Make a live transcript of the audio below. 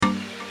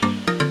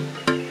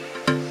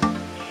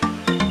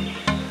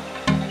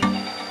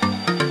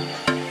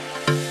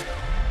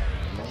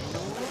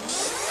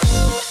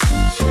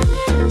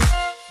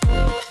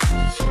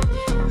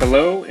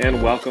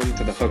welcome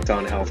to the Hooked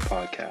on Health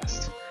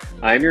podcast.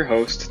 I am your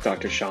host,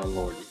 Dr. Sean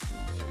Lordan.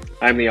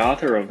 I am the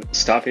author of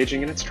Stop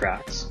Aging in Its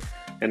Tracks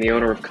and the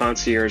owner of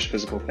Concierge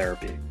Physical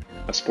Therapy,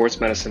 a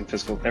sports medicine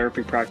physical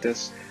therapy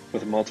practice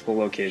with multiple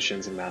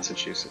locations in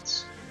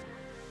Massachusetts.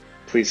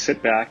 Please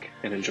sit back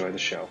and enjoy the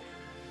show.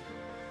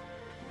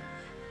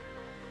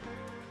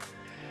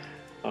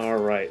 All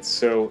right,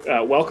 so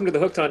welcome to the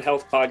Hooked on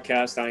Health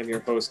podcast. I am your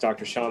host,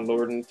 Dr. Sean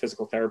Lordan,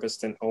 physical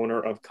therapist and owner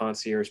of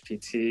Concierge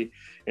PT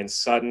in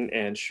Sutton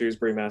and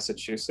Shrewsbury,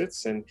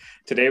 Massachusetts. And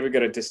today we've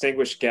got a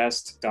distinguished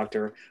guest,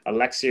 Dr.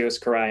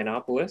 Alexios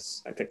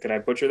Carayannopoulos. I think, did I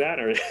butcher that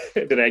or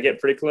did I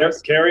get pretty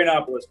close?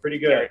 Carayannopoulos, pretty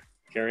good.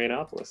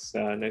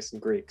 Carayannopoulos, nice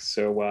and Greek.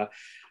 So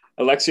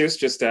Alexios,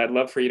 just I'd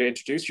love for you to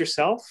introduce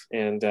yourself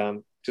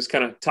and just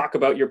kind of talk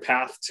about your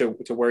path to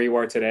where you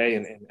are today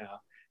and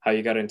how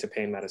you got into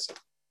pain medicine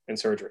and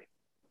surgery.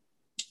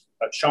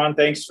 Sean,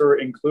 thanks for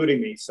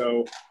including me.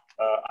 So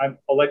I'm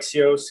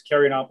Alexios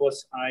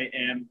Carayannopoulos. I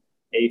am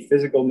a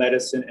physical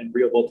medicine and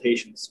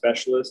rehabilitation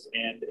specialist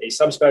and a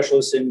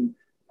subspecialist in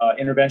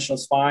interventional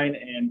spine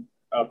and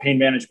pain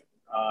management.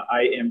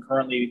 I am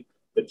currently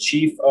the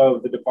chief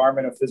of the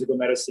Department of Physical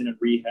Medicine and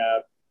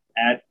Rehab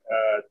at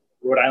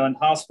Rhode Island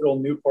Hospital,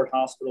 Newport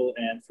Hospital,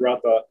 and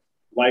throughout the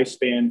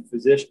lifespan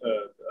physician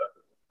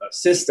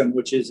system,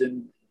 which is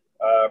in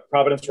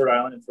Providence, Rhode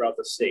Island, and throughout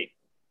the state.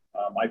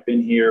 I've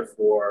been here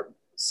for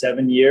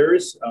 7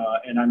 years,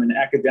 and I'm an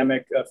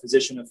academic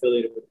physician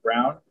affiliated with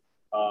Brown.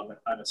 I'm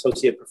an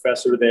associate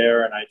professor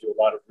there, and I do a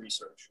lot of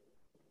research.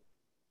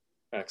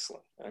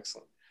 Excellent.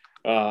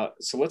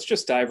 So let's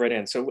just dive right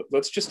in. So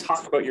let's just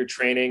talk about your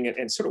training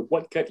and sort of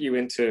what got you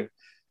into,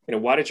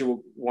 why did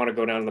you want to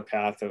go down the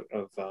path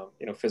of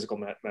physical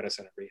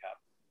medicine and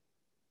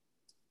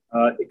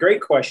rehab?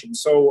 Great question.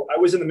 So I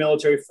was in the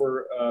military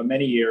for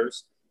many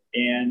years,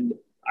 and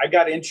I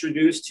got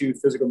introduced to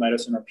physical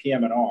medicine, or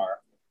PM&R,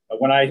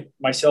 when I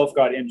myself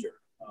got injured.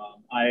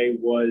 I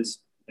was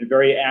in a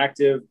very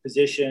active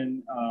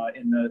position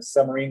in the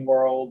submarine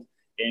world,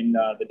 in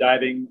the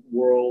diving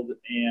world,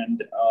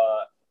 and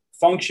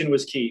function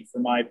was key for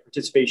my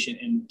participation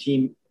in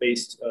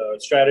team-based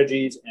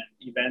strategies and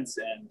events.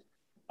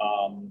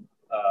 And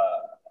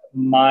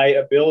my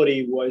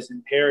ability was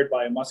impaired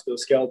by a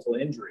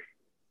musculoskeletal injury.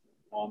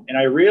 And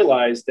I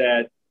realized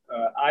that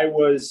I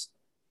was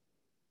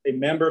a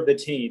member of the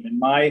team, and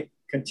my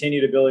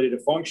continued ability to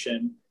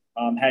function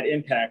had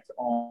impact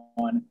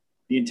on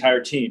the entire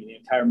team, the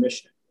entire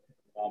mission.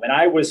 And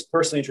I was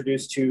personally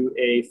introduced to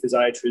a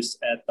physiatrist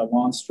at the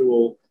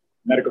Landstuhl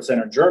Medical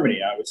Center in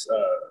Germany. I was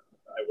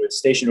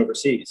stationed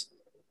overseas,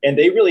 and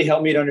they really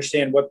helped me to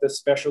understand what the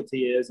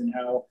specialty is and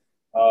how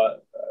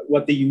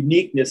what the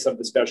uniqueness of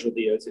the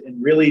specialty is,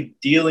 and really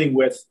dealing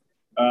with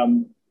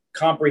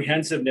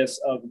comprehensiveness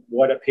of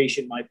what a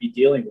patient might be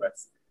dealing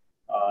with.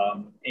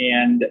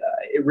 And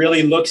it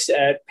really looks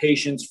at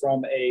patients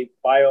from a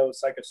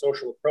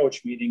biopsychosocial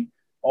approach, meaning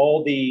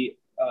all the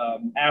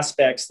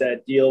aspects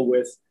that deal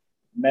with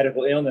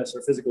medical illness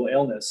or physical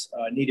illness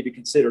need to be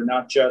considered,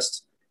 not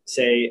just,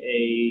 say,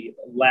 a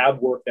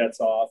lab work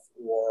that's off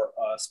or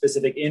a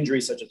specific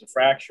injury such as a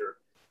fracture.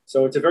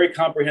 So it's a very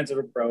comprehensive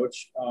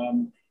approach.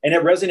 And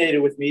it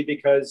resonated with me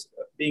because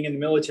being in the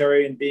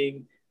military and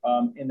being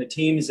in the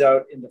teams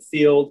out in the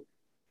field,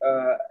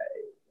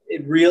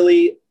 it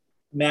really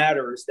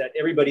matters that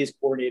everybody is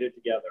coordinated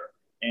together.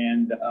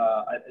 And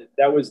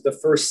that was the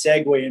first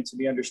segue into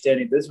me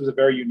understanding this was a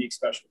very unique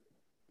specialty.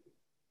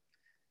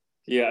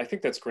 Yeah, I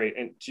think that's great.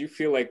 And do you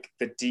feel like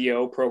the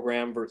DO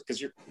program,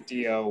 because you're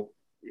DO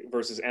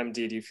versus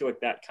MD, do you feel like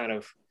that kind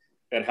of,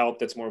 that helped?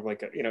 That's more of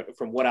like,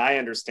 from what I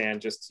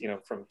understand, just,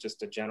 from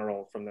just a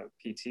general, from the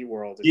PT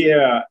world.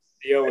 Yeah,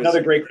 DO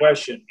another great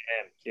question.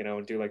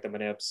 And, do like the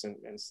manips and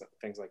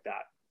things like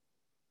that.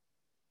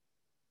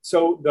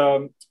 So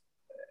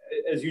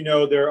as you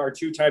know, there are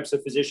two types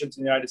of physicians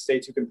in the United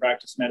States who can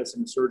practice medicine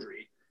and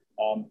surgery.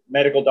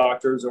 Medical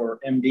doctors, or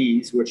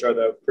MDs, which are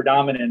the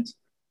predominant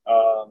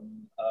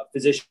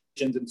physicians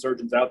and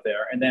surgeons out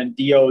there. And then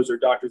DOs, or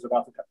doctors of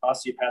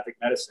osteopathic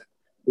medicine,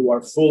 who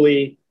are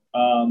fully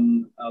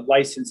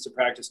licensed to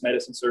practice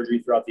medicine surgery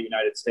throughout the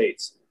United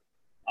States.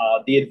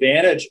 The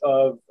advantage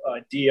of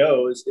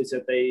DOs is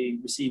that they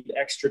receive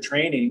extra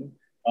training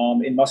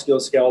in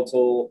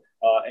musculoskeletal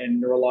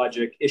and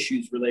neurologic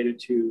issues related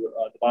to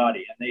the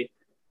body. And they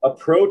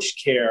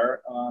approach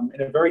care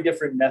in a very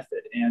different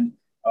method. And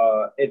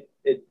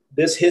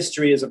this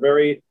history is a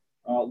very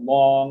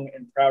long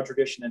and proud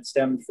tradition that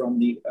stemmed from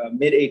the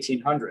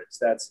mid-1800s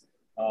that's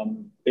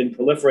been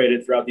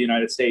proliferated throughout the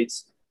United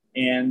States.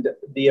 And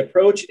the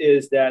approach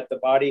is that the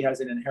body has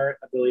an inherent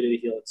ability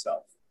to heal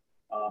itself,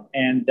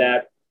 and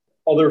that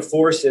other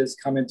forces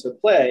come into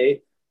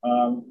play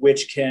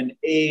which can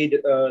aid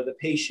the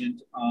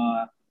patient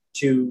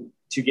to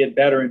get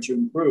better and to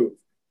improve.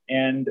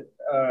 And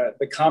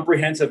the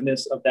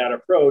comprehensiveness of that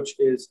approach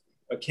is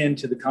akin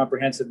to the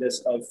comprehensiveness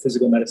of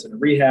physical medicine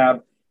and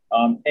rehab,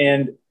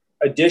 and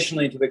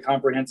additionally to the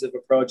comprehensive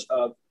approach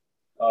of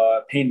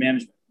pain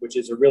management, which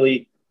is a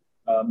really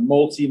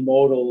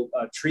multimodal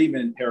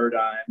treatment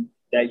paradigm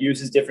that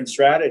uses different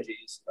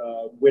strategies,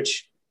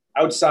 which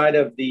outside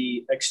of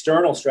the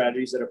external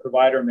strategies that a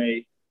provider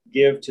may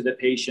give to the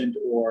patient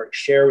or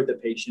share with the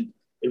patient,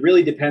 it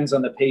really depends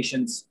on the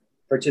patient's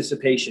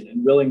participation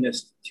and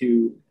willingness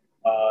to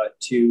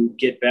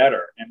get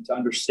better and to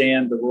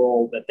understand the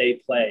role that they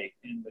play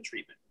in the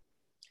treatment.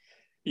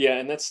 Yeah,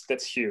 and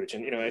that's huge.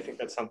 And, I think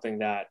that's something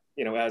that,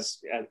 as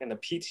in the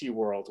PT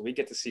world, we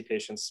get to see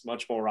patients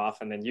much more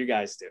often than you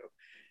guys do.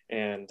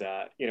 And,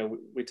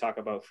 we talk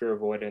about fear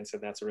avoidance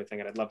and that sort of thing,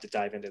 and I'd love to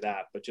dive into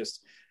that, but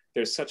just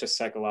there's such a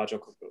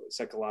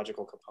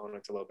psychological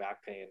component to low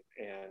back pain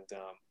and,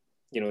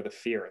 the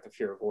fear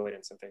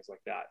avoidance and things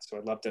like that. So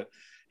I'd love to,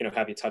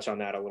 have you touch on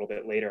that a little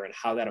bit later and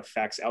how that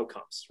affects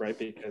outcomes, right?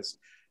 Because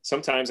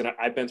sometimes, and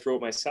I've been through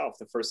it myself,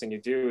 the first thing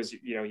you do is,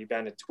 you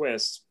bend and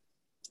twist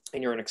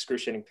and you're in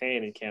excruciating pain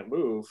and you can't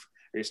move,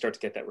 or you start to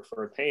get that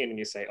referred pain and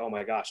you say, oh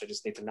my gosh, I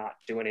just need to not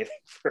do anything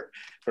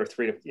for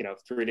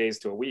 3 days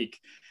to a week.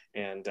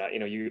 And,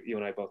 you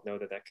and I both know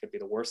that could be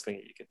the worst thing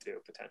that you could do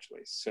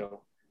potentially.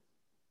 So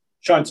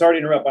Sean, sorry to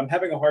interrupt. I'm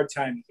having a hard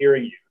time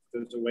hearing you. If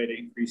there's a way to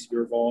increase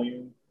your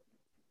volume.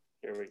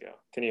 Here we go.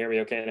 Can you hear me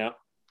okay now?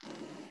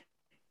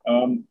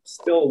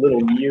 Still a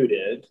little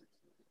muted.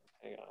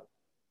 Hang on.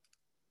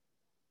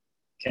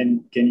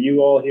 Can you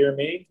all hear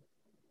me?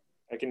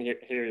 I can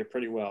hear you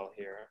pretty well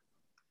here.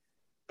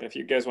 And if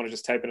you guys want to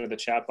just type into the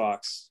chat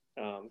box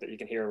that you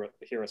can hear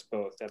us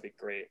both, that'd be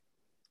great.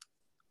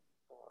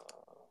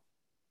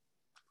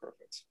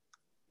 Perfect.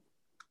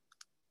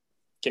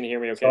 Can you hear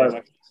me okay,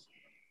 Alex?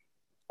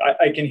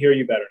 I can hear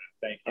you better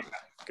now. Thank you.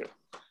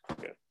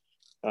 Okay,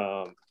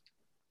 good.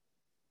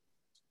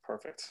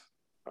 Perfect.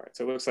 All right.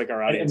 So it looks like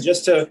our audience. And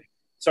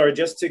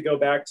just to go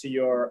back to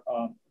your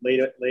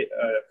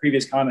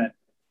previous comment,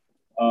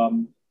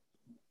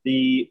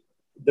 the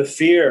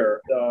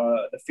fear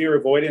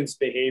avoidance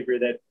behavior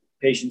that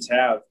patients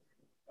have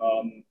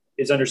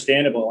is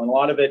understandable, and a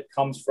lot of it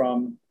comes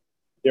from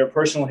their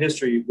personal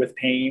history with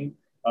pain,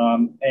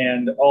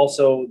 and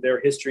also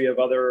their history of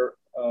other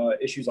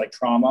issues like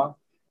trauma.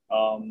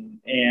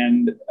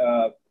 And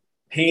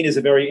pain is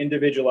a very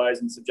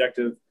individualized and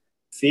subjective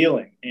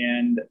feeling,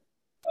 and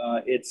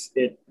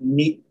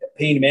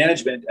pain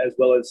management, as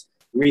well as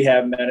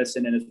rehab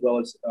medicine and as well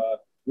as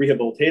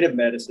rehabilitative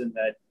medicine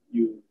that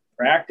you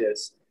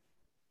practice,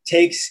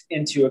 takes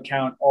into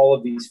account all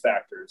of these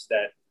factors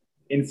that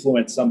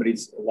influence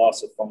somebody's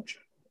loss of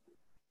function.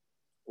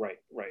 Right.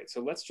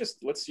 So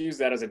let's use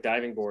that as a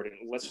diving board,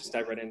 and let's just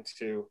dive right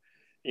into,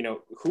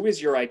 who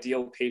is your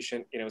ideal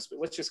patient?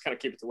 Let's just kind of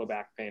keep it to low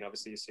back pain.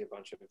 Obviously, you see a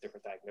bunch of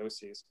different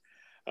diagnoses.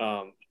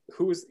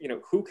 Who is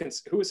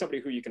somebody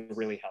who you can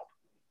really help?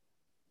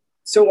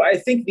 So I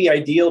think the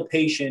ideal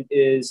patient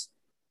is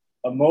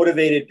a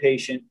motivated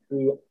patient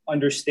who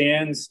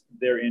understands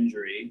their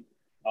injury,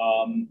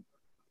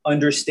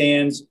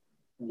 understands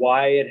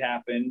why it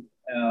happened.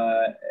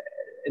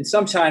 And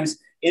sometimes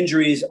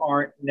injuries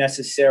aren't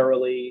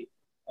necessarily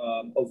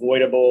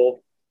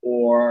avoidable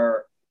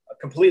or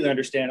completely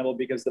understandable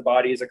because the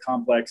body is a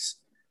complex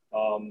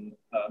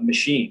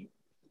machine.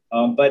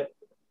 But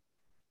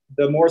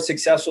the more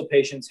successful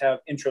patients have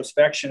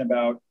introspection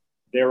about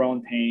their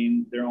own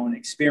pain, their own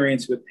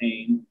experience with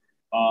pain.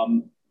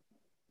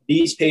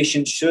 These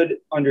patients should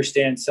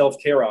understand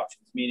self-care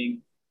options,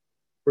 meaning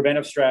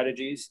preventive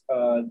strategies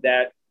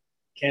that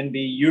can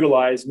be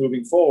utilized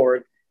moving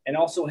forward, and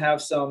also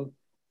have some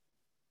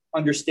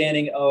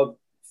understanding of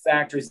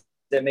factors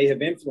that may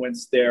have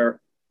influenced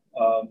their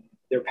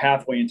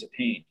pathway into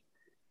pain.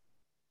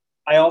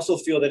 I also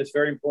feel that it's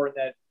very important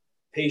that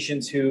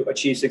patients who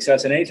achieve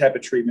success in any type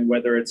of treatment,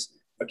 whether it's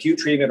acute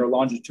treatment or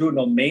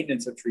longitudinal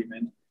maintenance of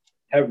treatment,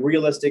 have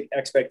realistic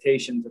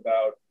expectations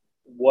about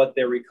what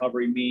their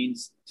recovery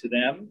means to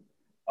them.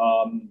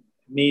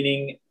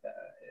 Meaning,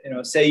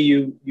 say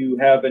you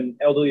have an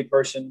elderly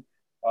person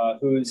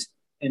whose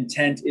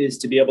intent is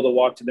to be able to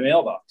walk to the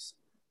mailbox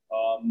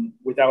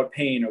without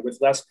pain or with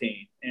less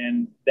pain,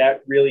 and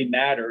that really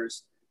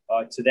matters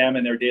to them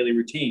in their daily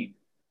routine.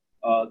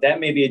 That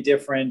may be a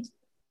different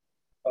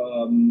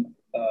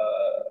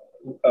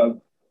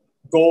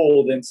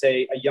goal than,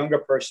 say, a younger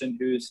person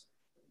who's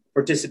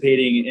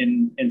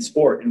participating in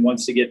sport and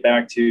wants to get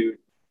back to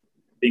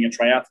being a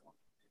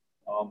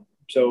triathlon.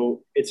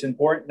 So it's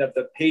important that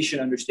the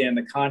patient understand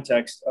the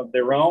context of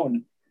their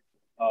own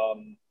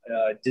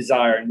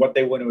desire and what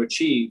they want to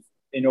achieve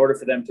in order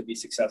for them to be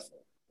successful.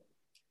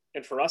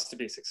 And for us to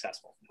be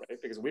successful,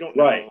 right? Because we don't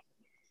know, right.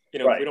 We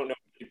don't know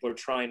what people are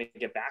trying to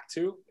get back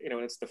to, and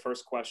it's the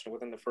first question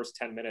within the first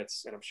 10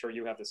 minutes. And I'm sure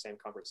you have the same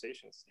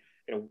conversations.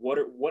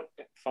 What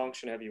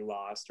function have you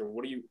lost, or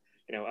what do you,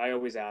 I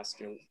always ask,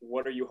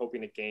 what are you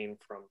hoping to gain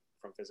from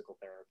physical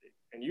therapy?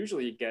 And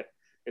usually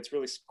it's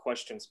really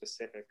question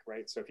specific,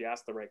 right? So if you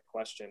ask the right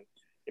question,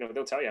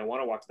 they'll tell you, I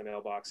want to walk to the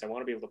mailbox. I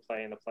want to be able to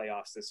play in the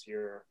playoffs this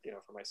year,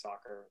 for my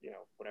soccer,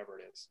 whatever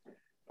it is.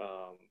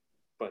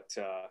 But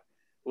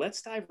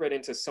let's dive right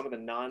into some of the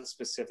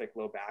non-specific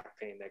low back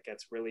pain that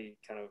gets really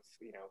kind of,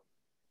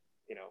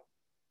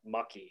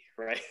 mucky,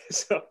 right?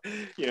 So,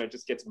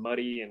 just gets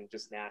muddy and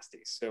just nasty.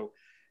 So,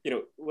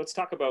 let's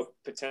talk about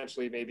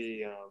potentially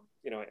maybe,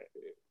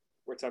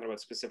 we're talking about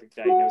specific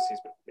diagnoses,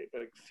 but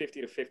like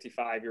 50 to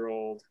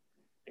 55-year-old,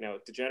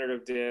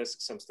 degenerative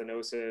disc, some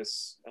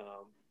stenosis.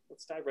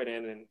 Let's dive right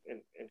in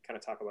and kind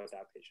of talk about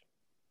that patient.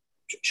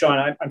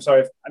 Sean, I'm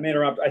sorry if I may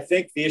interrupt. I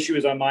think the issue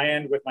is on my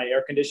end with my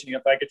air conditioning.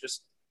 If I could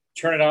just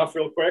turn it off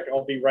real quick,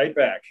 I'll be right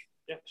back.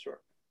 Yeah, sure.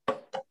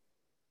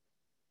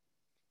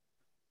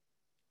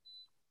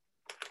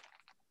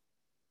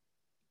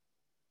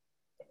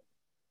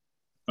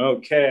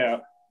 Okay,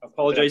 I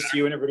apologize to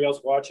you and everybody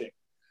else watching.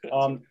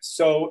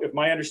 So if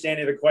my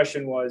understanding of the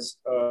question was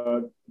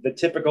the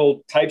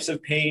typical types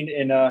of pain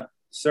in a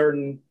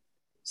certain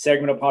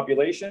segment of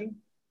population?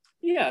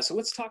 Yeah, so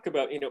let's talk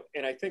about,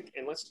 and I think,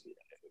 and let's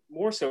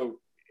more so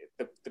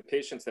the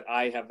patients that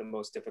I have the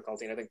most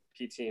difficulty, and I think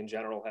PT in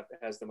general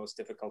has the most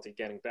difficulty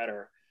getting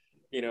better,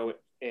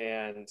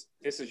 and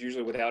this is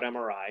usually without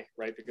MRI,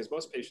 right? Because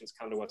most patients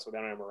come to us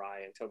without an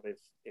MRI until they've,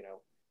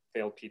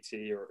 failed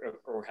PT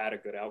or had a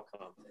good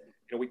outcome.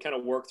 We kind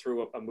of work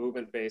through a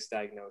movement-based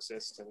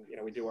diagnosis,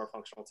 and we do our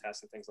functional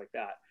tests and things like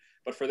that.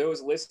 But for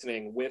those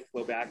listening with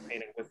low back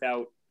pain and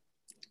without,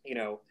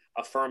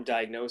 a firm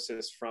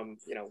diagnosis from,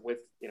 with,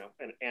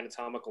 an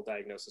anatomical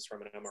diagnosis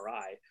from an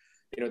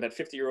MRI, that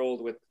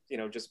 50-year-old with,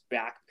 just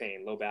back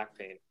pain, low back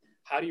pain,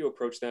 how do you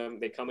approach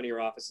them? They come into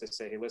your office, they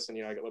say, hey, listen,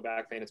 I got low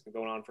back pain. It's been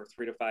going on for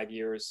 3 to 5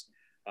 years.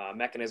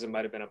 Mechanism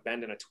might have been a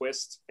bend and a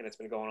twist, and it's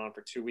been going on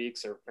for 2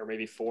 weeks or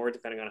maybe 4,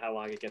 depending on how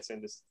long it gets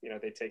into,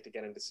 they take to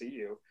get in to see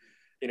you.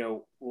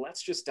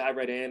 Let's just dive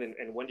right in.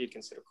 And when do you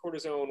consider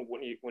cortisone?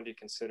 When do you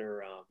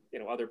consider,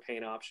 other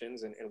pain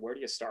options? And where do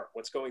you start?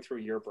 What's going through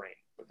your brain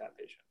with that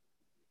patient?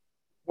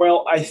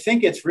 Well, I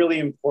think it's really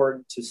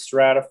important to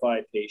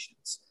stratify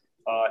patients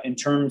in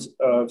terms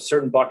of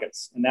certain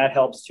buckets, and that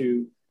helps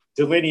to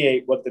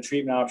delineate what the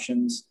treatment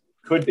options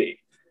could be.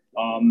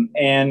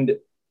 And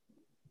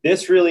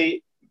this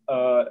really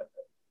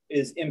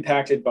is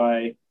impacted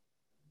by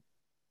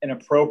an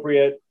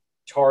appropriate,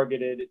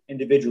 targeted,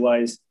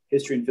 individualized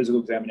history and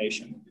physical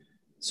examination.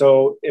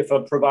 So if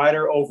a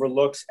provider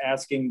overlooks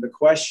asking the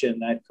question,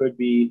 that could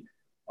be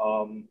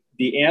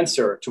the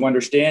answer to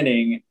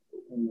understanding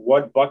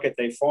what bucket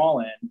they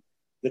fall in,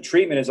 the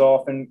treatment is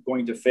often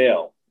going to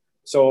fail.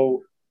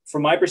 So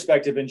from my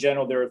perspective, in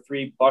general, there are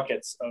 3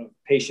 buckets of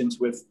patients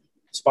with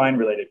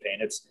spine-related pain.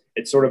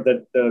 It's sort of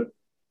the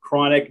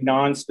chronic,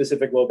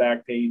 non-specific low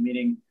back pain,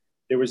 meaning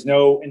there was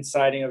no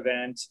inciting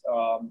event.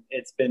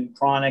 It's been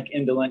chronic,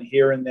 indolent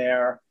here and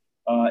there,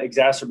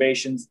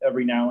 exacerbations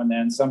every now and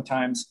then,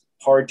 sometimes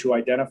hard to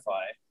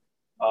identify.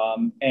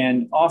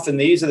 And often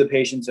these are the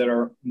patients that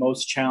are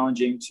most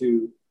challenging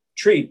to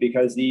treat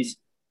because these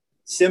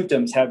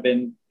symptoms have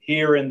been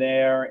here and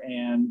there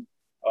and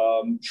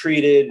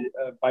treated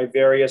by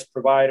various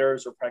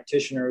providers or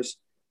practitioners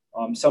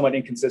somewhat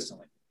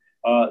inconsistently.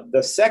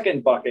 The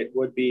second bucket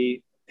would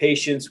be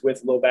patients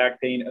with low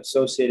back pain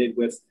associated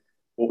with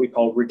what we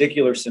call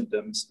radicular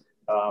symptoms,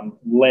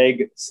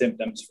 leg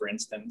symptoms, for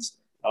instance,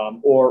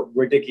 or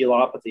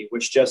radiculopathy,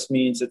 which just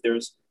means that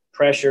there's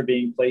pressure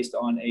being placed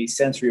on a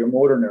sensory or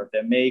motor nerve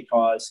that may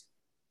cause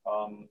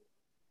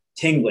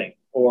tingling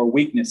or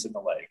weakness in the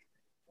leg.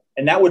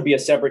 And that would be a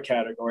separate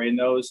category, and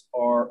those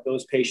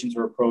patients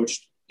are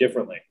approached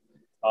differently.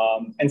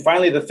 And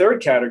finally, the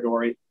third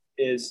category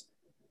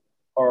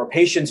are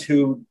patients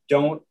who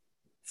don't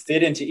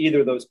fit into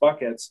either of those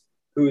buckets,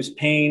 whose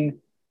pain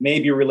may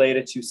be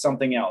related to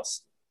something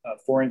else.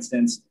 For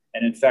instance,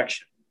 an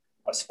infection,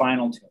 a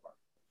spinal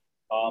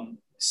tumor,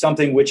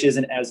 something which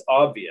isn't as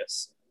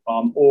obvious,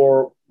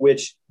 or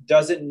which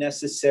doesn't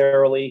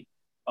necessarily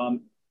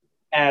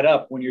add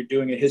up when you're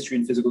doing a history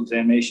and physical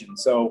examination.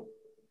 So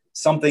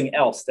something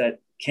else that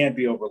can't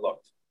be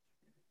overlooked.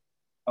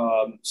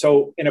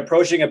 So in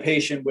approaching a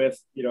patient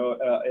with,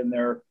 in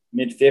their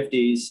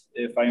mid-50s,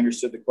 if I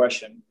understood the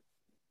question,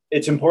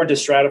 it's important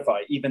to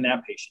stratify even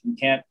that patient. You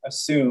can't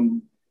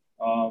assume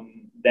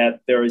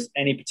that there is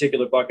any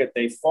particular bucket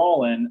they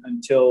fall in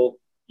until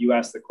you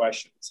ask the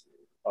questions.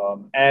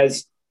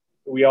 As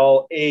we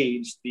all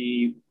age,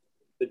 the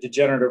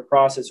degenerative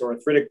process or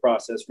arthritic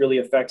process really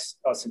affects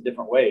us in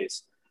different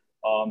ways.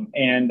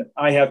 And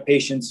I have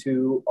patients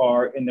who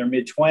are in their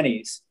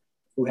mid-20s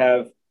who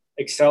have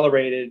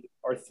accelerated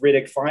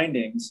arthritic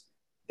findings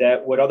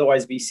that would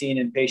otherwise be seen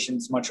in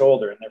patients much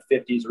older, in their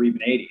 50s or even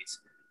 80s.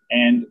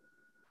 And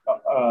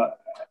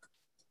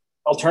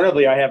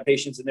alternatively, I have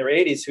patients in their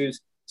 80s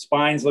whose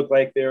spines look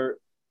like they're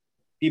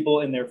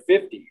people in their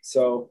 50s.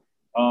 So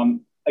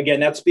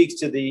again, that speaks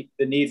to the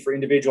need for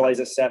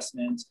individualized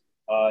assessment,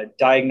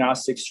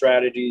 diagnostic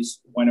strategies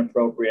when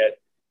appropriate,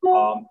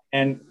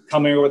 and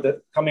coming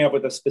up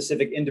with a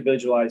specific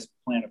individualized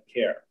plan of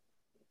care.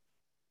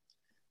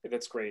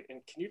 That's great.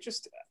 And can you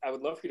I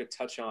would love for you to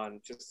touch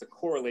on just the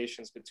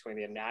correlations between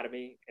the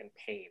anatomy and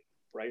pain,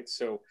 right?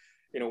 So,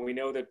 we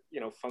know that,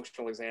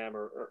 functional exam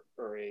or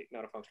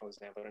not a functional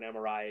exam, but an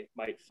MRI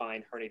might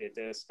find herniated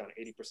disc on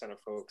 80% of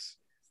folks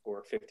who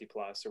are 50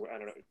 plus, or I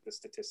don't know the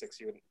statistics,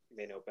 you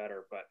may know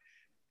better, but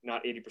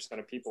not 80%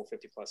 of people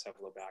 50 plus have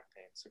low back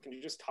pain. So can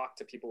you just talk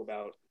to people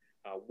about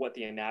what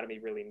the anatomy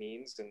really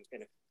means, and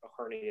if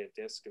a herniated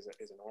disc is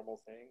a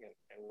normal thing,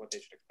 and what they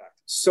should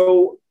expect?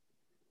 So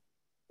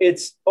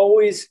it's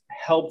always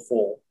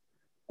helpful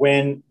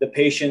when the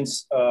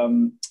patient's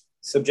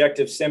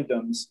subjective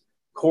symptoms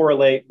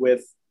correlate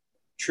with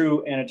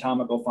true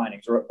anatomical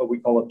findings, or what we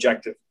call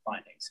objective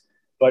findings.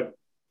 But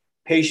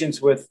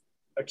patients with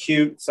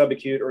acute,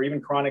 subacute, or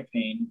even chronic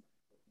pain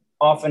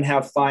often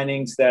have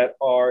findings that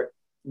are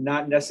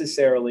not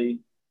necessarily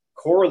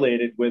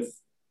correlated with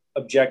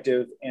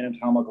objective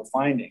anatomical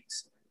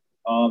findings.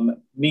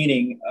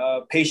 Meaning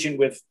a patient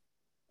with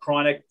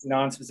chronic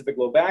non-specific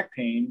low back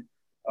pain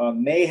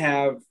may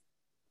have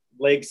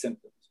leg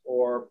symptoms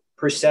or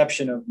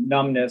perception of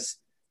numbness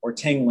or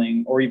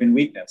tingling or even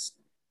weakness.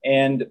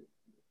 And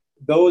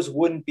those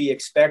wouldn't be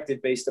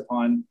expected based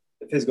upon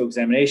the physical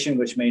examination,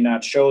 which may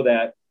not show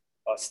that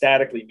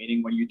statically,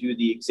 meaning when you do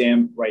the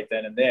exam right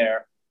then and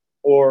there,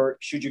 or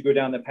should you go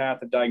down the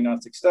path of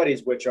diagnostic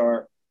studies, which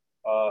are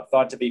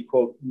thought to be,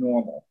 quote,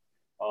 normal.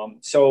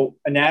 So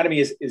anatomy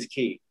is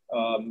key.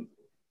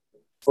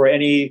 For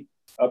any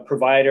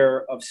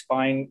provider of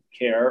spine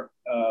care,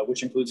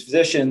 which includes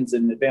physicians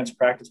and advanced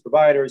practice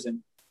providers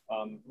and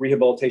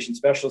rehabilitation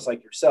specialists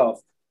like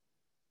yourself,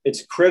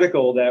 it's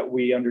critical that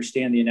we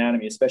understand the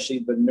anatomy, especially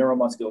the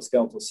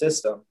neuromusculoskeletal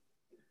system.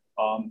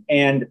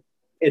 And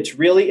it's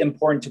really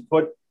important to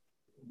put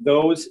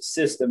those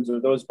systems or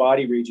those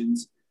body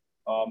regions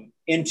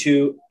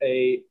into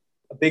a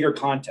bigger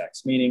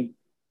context, meaning,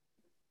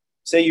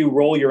 say you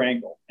roll your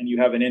ankle and you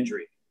have an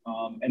injury,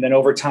 and then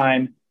over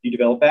time you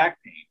develop back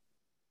pain.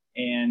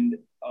 And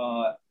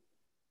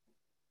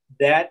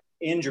that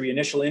injury,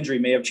 initial injury,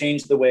 may have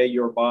changed the way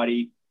your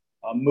body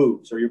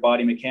moves or your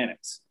body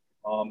mechanics.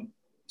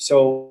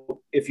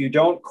 So if you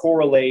don't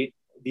correlate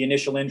the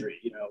initial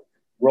injury,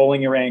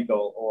 rolling your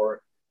ankle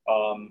or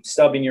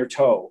stubbing your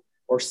toe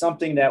or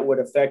something that would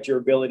affect your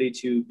ability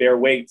to bear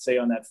weight, say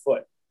on that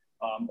foot,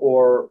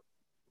 or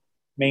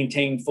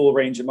maintain full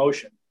range of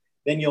motion,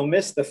 then you'll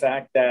miss the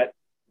fact that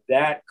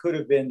that could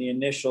have been the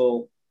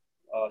initial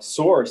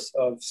source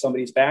of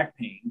somebody's back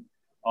pain.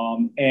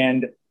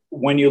 And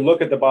when you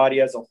look at the body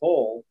as a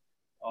whole,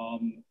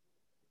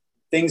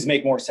 things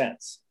make more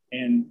sense.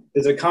 And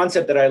there's a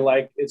concept that I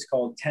like, it's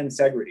called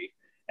tensegrity.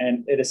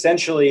 And it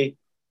essentially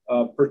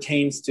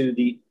pertains to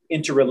the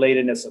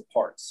interrelatedness of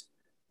parts.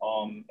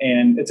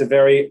 And it's a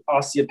very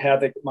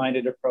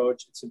osteopathic-minded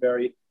approach. It's a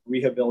very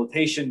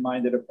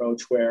rehabilitation-minded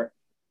approach where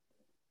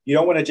you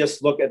don't want to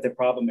just look at the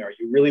problem area.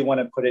 You really want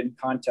to put it in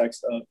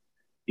context of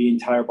the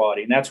entire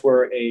body. And that's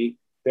where a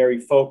very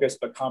focused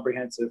but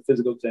comprehensive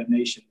physical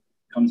examination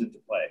comes into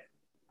play.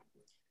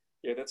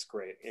 Yeah, that's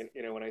great. And,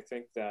 when I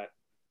think that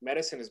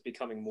medicine is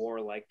becoming more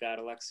like that,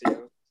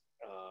 Alexios,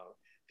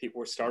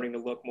 people are starting to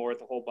look more at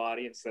the whole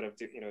body instead of,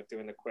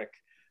 doing the quick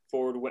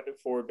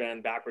forward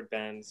bend, backward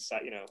bends,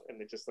 and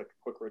then just like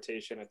a quick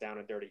rotation, a down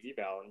and dirty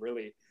eval. And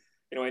really,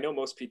 I know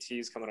most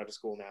PTs coming out of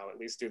school now at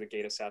least do the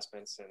gait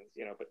assessments, and,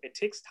 but it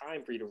takes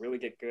time for you to really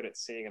get good at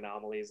seeing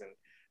anomalies and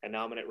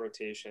anominate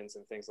rotations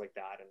and things like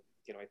that. And,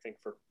 I think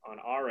on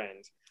our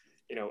end,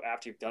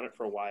 after you've done it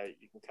for a while,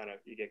 you can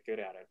you get good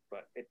at it,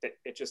 but it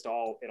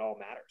all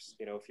matters.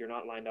 If you're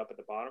not lined up at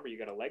the bottom or you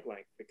got a leg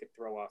length, it could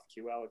throw off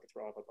QL, it could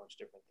throw off a bunch of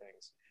different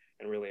things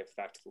and really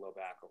affect the low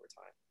back over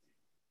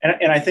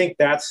time. And I think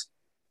that's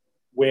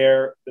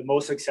where the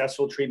most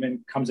successful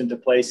treatment comes into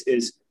place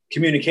is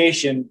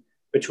communication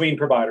between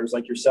providers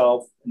like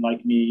yourself and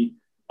like me,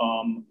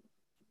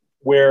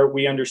 where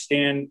we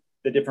understand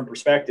the different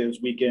perspectives.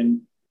 We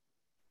can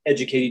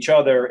educate each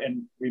other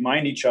and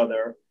remind each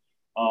other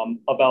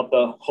about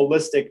the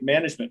holistic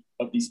management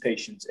of these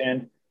patients.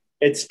 And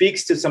it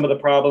speaks to some of the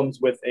problems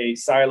with a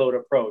siloed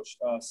approach,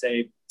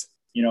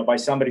 by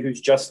somebody who's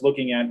just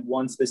looking at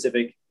one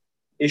specific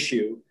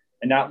issue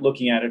and not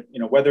looking at it,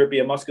 whether it be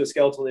a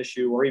musculoskeletal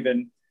issue or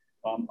even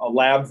a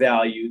lab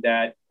value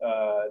that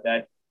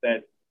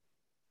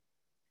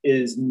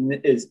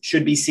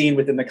should be seen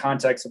within the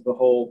context of the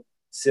whole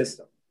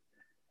system.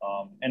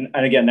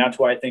 And again, that's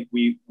why I think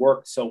we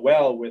work so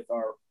well with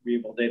our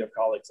rehabilitative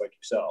colleagues like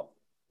yourself.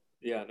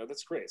 Yeah, no,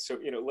 that's great. So,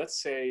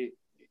 let's say,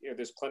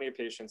 there's plenty of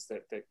patients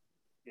that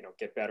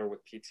get better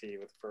with PT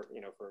for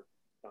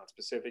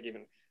non-specific,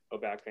 even low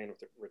back pain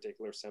with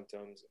radicular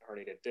symptoms,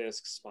 herniated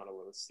discs,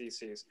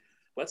 spondylolistheses.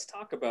 Let's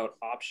talk about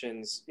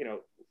options.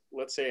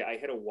 Let's say I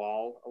hit a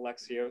wall,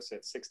 Alexios,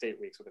 at 6 to 8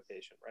 weeks with a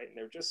patient, right? And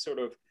they're just sort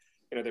of,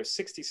 they're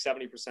 60,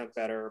 70%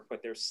 better,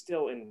 but they're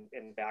still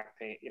in back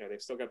pain.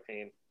 They've still got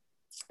pain.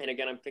 And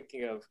again, I'm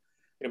thinking of,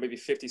 maybe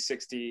 50,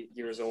 60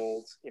 years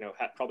old,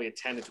 had probably a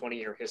 10 to 20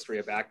 year history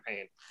of back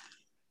pain.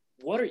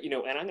 What are, and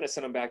I'm going to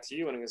send them back to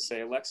you and I'm going to say,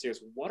 Alexios,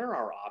 what are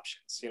our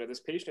options? This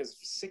patient is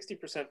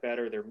 60%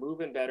 better. They're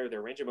moving better.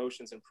 Their range of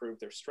motion's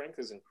improved. Their strength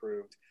is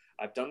improved.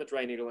 I've done the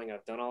dry needling.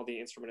 I've done all the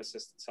instrument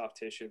assisted soft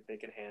tissue they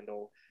can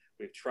handle.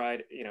 We've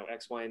tried,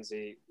 X, Y, and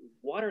Z.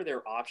 What are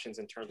their options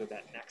in terms of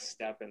that next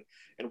step?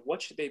 And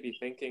what should they be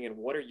thinking? And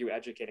what are you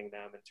educating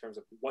them in terms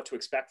of what to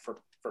expect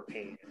for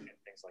pain and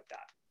things like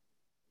that?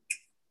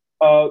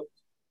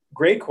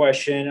 Great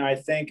question. I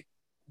think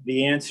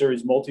the answer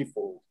is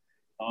multifold.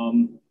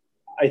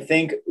 I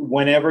think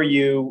whenever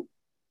you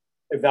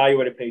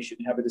evaluate a patient,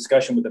 have a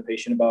discussion with the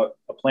patient about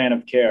a plan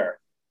of care,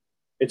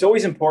 it's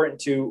always important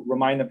to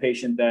remind the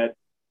patient that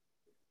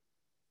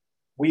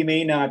we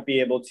may not be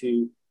able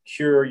to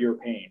cure your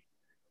pain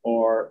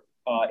or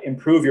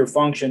improve your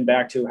function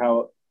back to how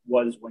it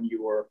was when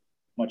you were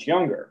much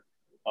younger.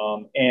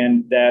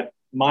 And that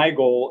my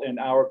goal and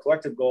our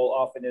collective goal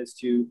often is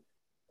to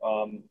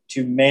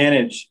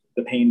manage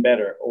the pain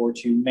better or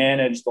to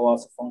manage the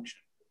loss of function.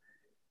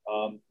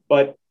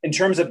 But in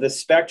terms of the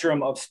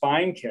spectrum of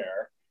spine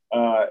care,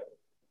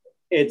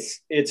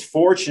 it's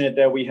fortunate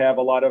that we have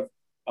a lot of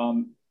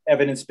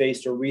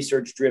evidence-based or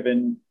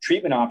research-driven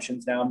treatment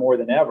options now more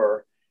than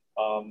ever.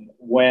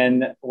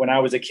 When I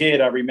was a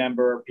kid, I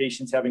remember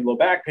patients having low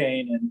back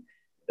pain,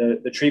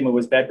 and the treatment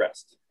was bed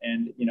rest.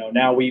 And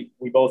now we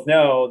both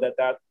know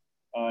that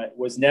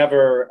was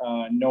never,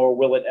 nor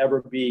will it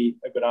ever be,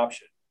 a good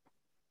option.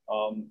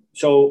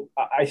 So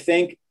I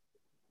think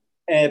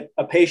a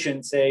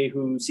patient, say,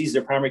 who sees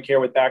their primary care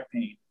with back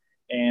pain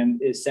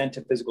and is sent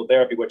to physical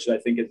therapy, which I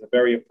think is a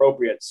very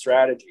appropriate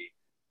strategy,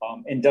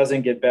 and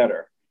doesn't get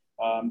better,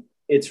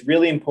 it's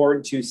really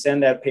important to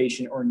send that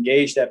patient or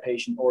engage that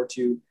patient or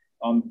to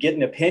get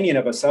an opinion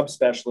of a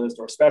subspecialist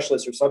or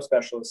specialist or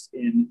subspecialist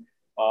in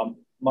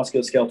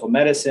musculoskeletal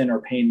medicine or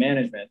pain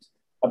management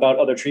about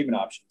other treatment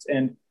options.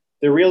 And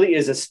there really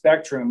is a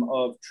spectrum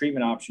of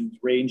treatment options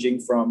ranging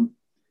from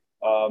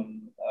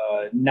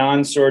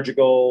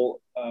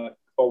non-surgical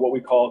or what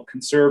we call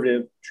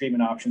conservative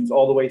treatment options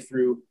all the way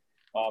through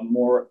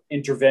more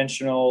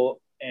interventional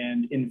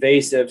and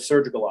invasive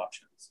surgical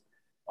options.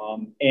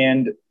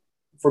 And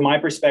from my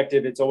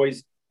perspective, it's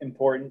always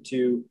important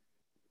to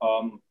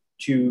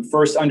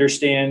first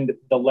understand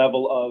the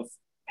level of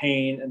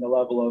pain and the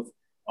level of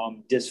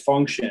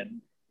dysfunction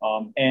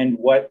and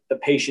what the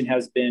patient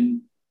has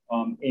been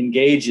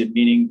engaged in,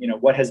 meaning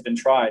what has been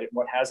tried and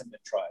what hasn't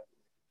been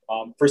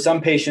tried. For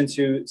some patients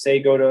who, say,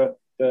 go to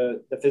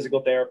the physical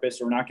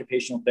therapist or an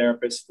occupational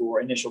therapist for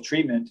initial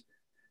treatment,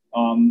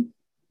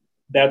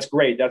 that's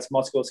great. That's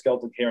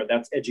musculoskeletal care.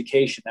 That's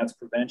education. That's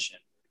prevention.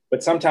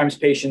 But sometimes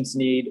patients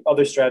need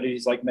other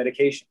strategies like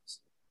medications,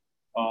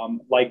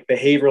 like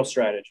behavioral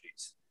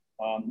strategies,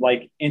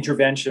 like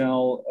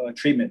interventional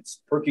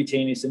treatments,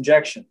 percutaneous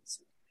injections.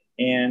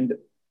 And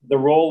the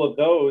role of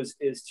those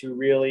is to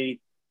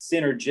really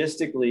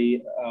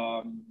synergistically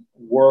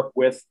work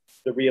with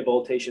the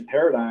rehabilitation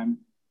paradigm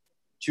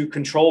to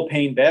control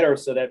pain better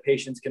so that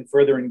patients can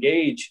further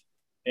engage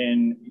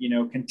in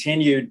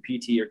continued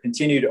PT or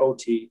continued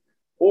OT,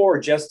 or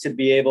just to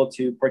be able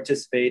to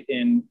participate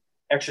in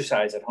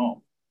exercise at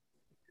home.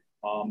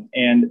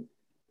 And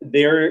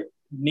there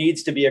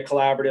needs to be a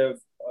collaborative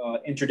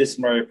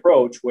interdisciplinary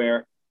approach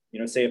where,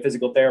 say a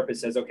physical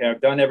therapist says, okay,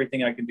 I've done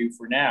everything I can do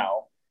for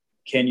now.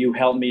 Can you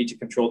help me to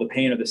control the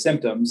pain or the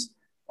symptoms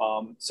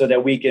so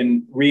that we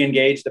can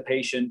re-engage the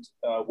patient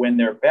when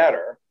they're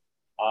better?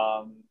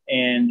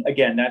 And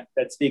again,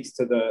 that speaks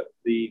to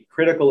the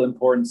critical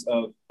importance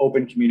of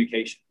open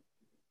communication.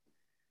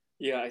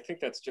 Yeah, I think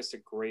that's just a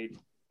great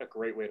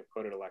way to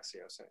put it,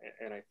 Alexios.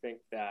 And I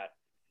think that,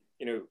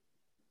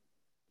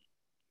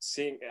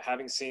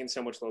 having seen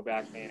so much low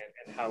back pain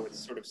and how it's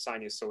sort of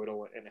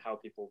sinusoidal and how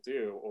people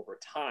do over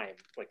time,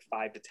 like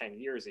 5 to 10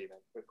 years even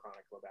with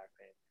chronic low back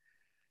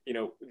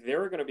pain,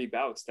 there are going to be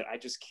bouts that I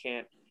just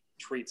can't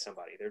treat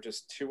somebody. They're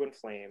just too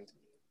inflamed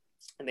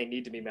and they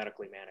need to be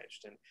medically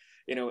managed. And,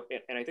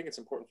 and I think it's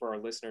important for our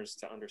listeners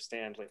to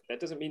understand, like, that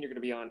doesn't mean you're going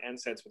to be on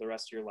NSAIDs for the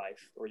rest of your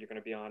life, or you're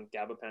going to be on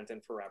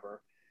gabapentin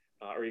forever,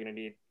 or you're going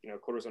to need,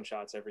 cortisone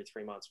shots every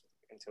 3 months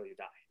until you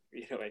die.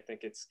 I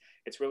think it's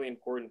really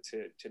important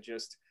to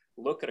just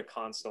look at a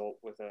consult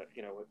with a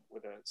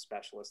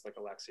specialist like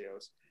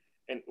Alexios.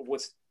 And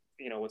what's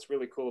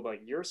really cool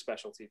about your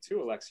specialty too,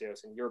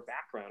 Alexios, and your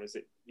background is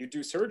that you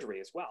do surgery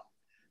as well.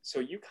 So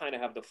you kind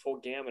of have the full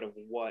gamut of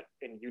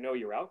and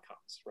your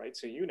outcomes, right?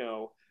 So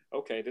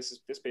okay, this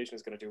patient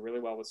is going to do really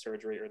well with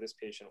surgery, or this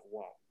patient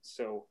won't.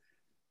 So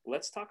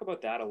let's talk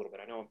about that a little bit.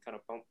 I know I'm kind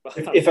of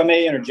pumped. If I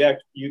may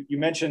interject, you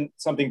mentioned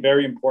something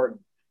very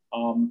important,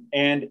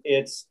 and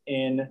it's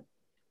in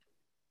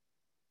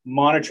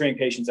monitoring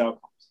patients'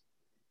 outcomes.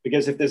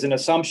 Because if there's an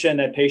assumption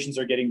that patients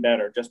are getting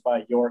better just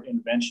by your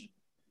intervention,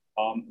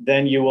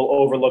 then you will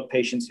overlook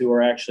patients who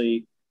are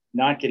actually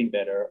not getting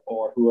better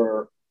or who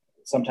are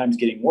sometimes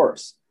getting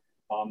worse.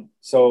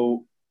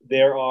 So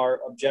there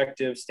are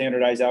objective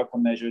standardized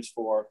outcome measures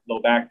for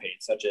low back pain,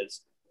 such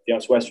as the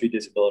Oswestry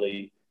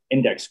Disability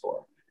Index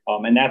Score.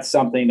 And that's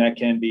something that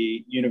can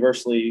be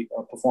universally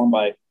performed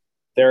by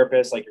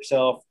therapists like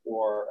yourself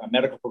or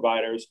medical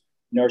providers,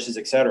 nurses,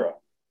 et cetera.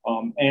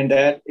 And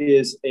that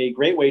is a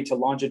great way to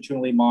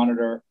longitudinally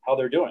monitor how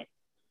they're doing.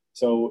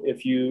 So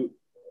if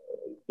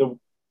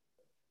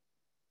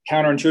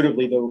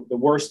counterintuitively, the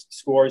worst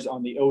scores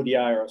on the ODI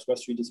or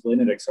Oswestry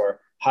Disability Index are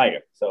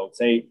higher. So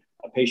say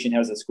a patient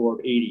has a score of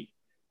 80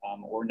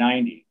 or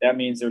 90, that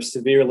means they're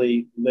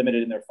severely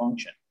limited in their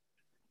function.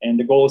 And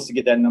the goal is to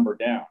get that number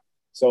down.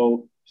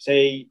 So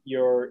say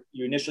you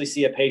initially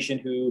see a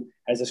patient who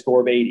has a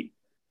score of 80,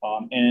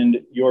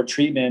 and your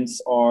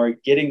treatments are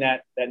getting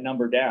that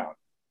number down,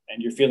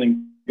 and you're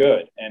feeling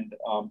good, and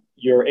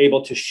you're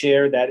able to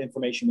share that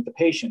information with the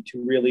patient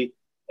to really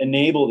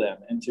enable them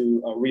and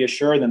to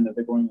reassure them that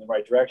they're going in the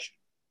right direction.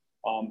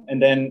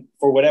 And then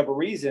for whatever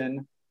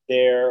reason,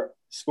 their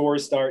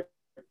scores start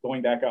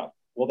going back up.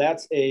 Well,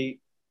 that's a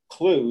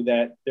clue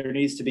that there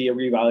needs to be a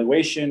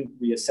reevaluation,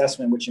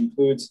 reassessment, which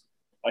includes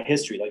a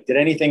history. Like, did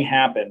anything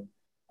happen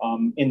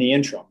in the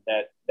interim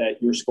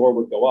that your score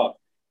would go up?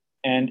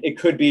 And it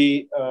could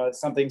be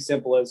something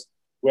simple as,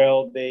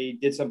 well, they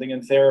did something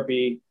in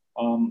therapy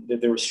that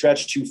they were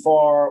stretched too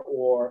far,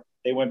 or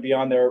they went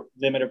beyond their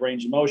limit of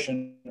range of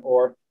motion,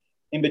 or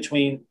in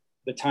between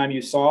the time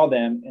you saw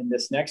them and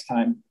this next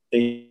time,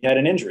 they had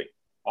an injury,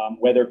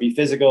 whether it be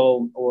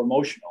physical or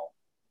emotional.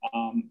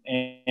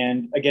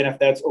 And again, if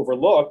that's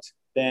overlooked,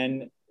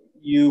 then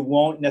you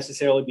won't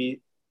necessarily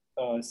be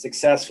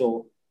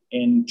successful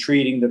in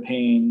treating the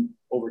pain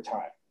over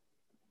time.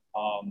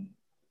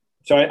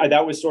 So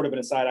that was sort of an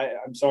aside.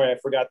 I'm sorry, I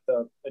forgot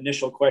the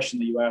initial question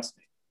that you asked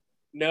me.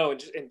 No,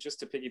 and just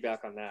to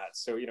piggyback on that,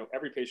 so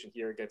every patient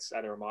here gets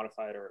either a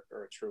modified or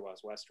a true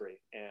Oswestry,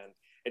 and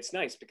it's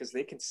nice because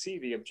they can see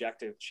the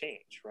objective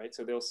change, right?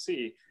 So they'll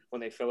see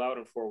when they fill out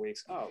in 4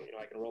 weeks, oh,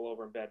 I can roll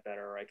over in bed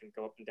better, or I can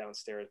go up and down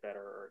stairs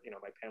better, or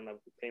my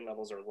pain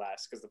levels are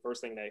less. Because the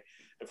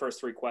first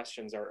three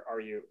questions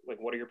are you, like,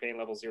 what are your pain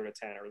levels 0 to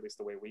 10, or at least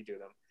the way we do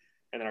them,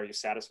 and then are you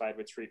satisfied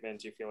with treatment?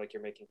 Do you feel like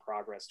you're making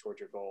progress towards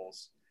your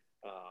goals?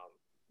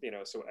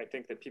 So I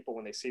think that people,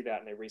 when they see that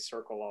and they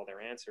recircle all their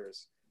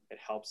answers, it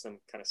helps them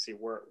kind of see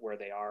where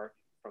they are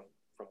from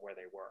where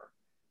they were.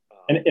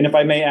 And if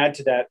I may add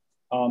to that,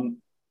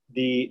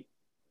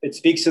 it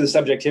speaks to the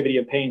subjectivity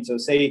of pain. So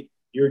say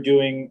you're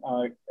doing,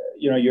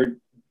 you're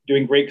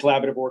doing great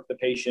collaborative work with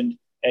the patient,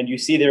 and you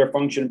see their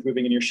function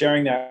improving, and you're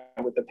sharing that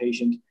with the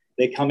patient.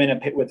 They come in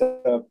with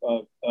a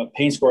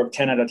pain score of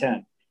 10 out of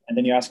 10. And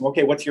then you ask them,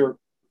 okay, what's your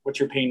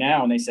pain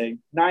now? And they say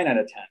 9 out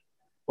of 10.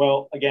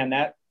 Well, again,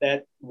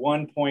 that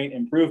 1 point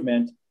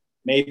improvement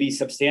may be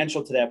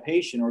substantial to that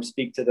patient, or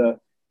speak to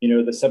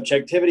the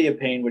subjectivity of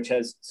pain, which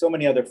has so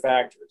many other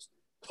factors,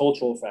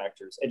 cultural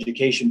factors,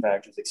 education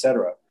factors, et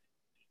cetera.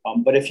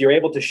 But if you're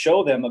able to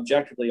show them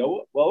objectively,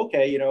 oh, well,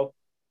 okay,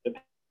 the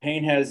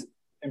pain has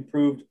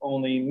improved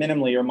only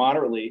minimally or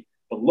moderately,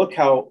 but look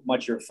how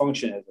much your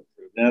function has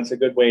improved. And that's a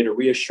good way to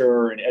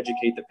reassure and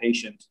educate the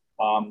patient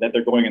that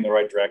they're going in the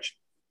right direction.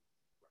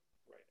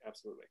 Right,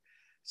 absolutely.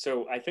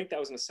 So I think that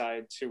was an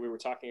aside too. We were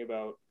talking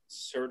about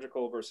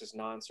surgical versus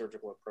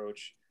non-surgical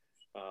approach.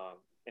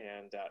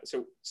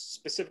 So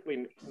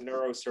specifically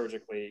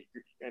neurosurgically,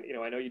 and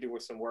I know you do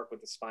some work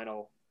with the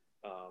spinal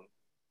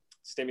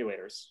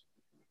stimulators.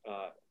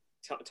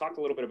 Talk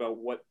a little bit about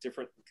what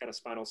different kind of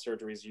spinal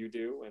surgeries you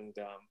do, and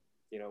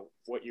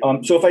what you.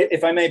 So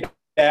if I may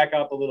back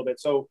up a little bit,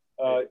 so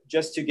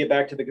just to get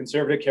back to the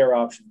conservative care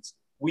options,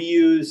 we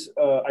use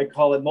I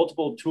call it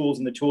multiple tools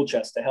in the tool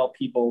chest to help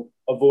people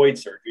avoid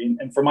surgery.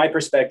 And from my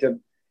perspective,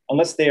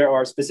 unless there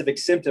are specific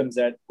symptoms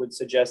that would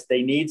suggest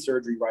they need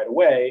surgery right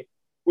away,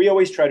 we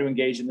always try to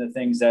engage in the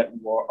things that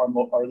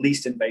are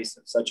least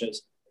invasive, such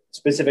as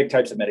specific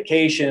types of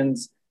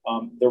medications,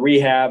 the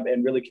rehab,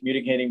 and really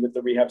communicating with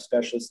the rehab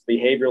specialists,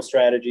 behavioral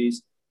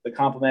strategies, the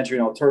complementary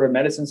and alternative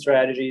medicine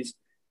strategies,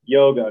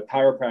 yoga,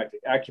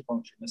 chiropractic,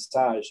 acupuncture,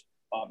 massage,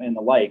 and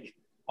the like.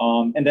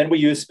 And then we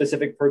use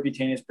specific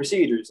percutaneous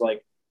procedures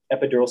like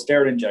epidural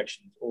steroid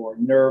injections or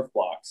nerve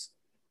blocks.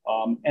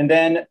 And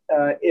then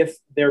if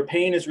their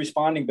pain is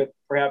responding, but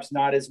perhaps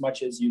not as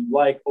much as you'd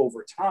like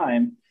over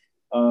time,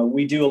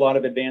 we do a lot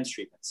of advanced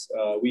treatments.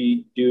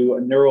 We do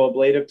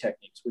neuroablative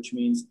techniques, which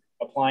means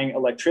applying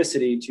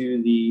electricity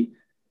to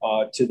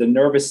the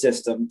nervous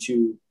system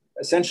to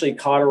essentially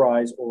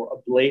cauterize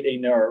or ablate a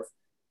nerve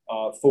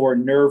for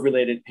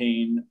nerve-related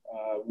pain,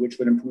 which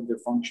would improve their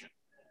function.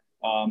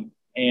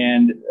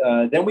 And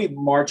then we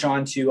march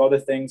on to other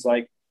things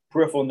like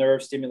peripheral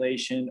nerve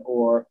stimulation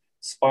or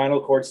spinal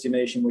cord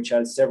stimulation, which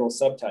has several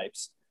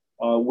subtypes,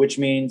 which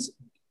means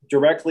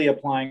directly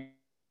applying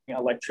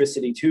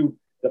electricity to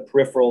the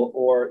peripheral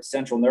or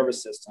central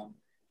nervous system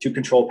to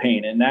control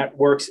pain. And that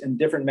works in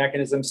different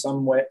mechanisms,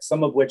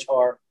 some of which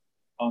are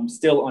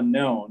still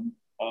unknown.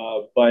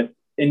 But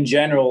in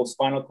general,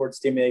 spinal cord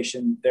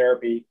stimulation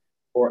therapy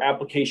or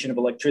application of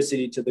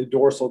electricity to the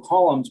dorsal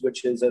columns,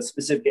 which is a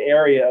specific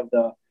area of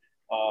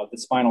the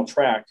spinal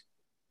tract.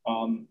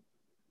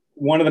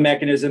 One of the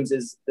mechanisms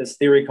is this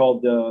theory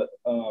called the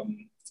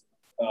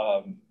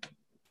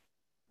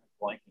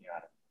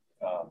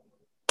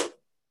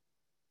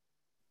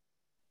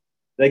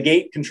the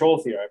gate control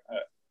theory.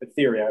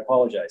 I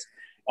apologize.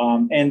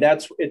 And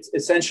it's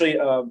essentially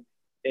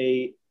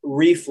a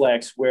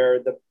reflex where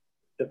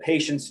the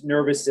patient's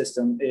nervous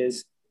system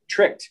is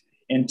tricked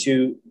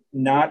into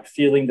not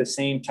feeling the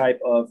same type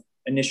of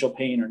initial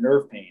pain or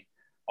nerve pain.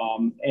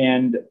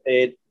 And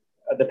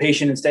the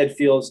patient instead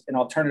feels an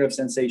alternative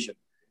sensation,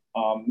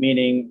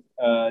 meaning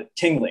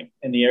tingling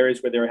in the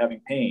areas where they're having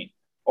pain.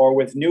 or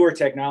with newer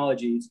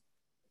technologies,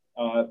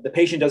 the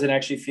patient doesn't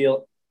actually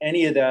feel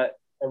any of that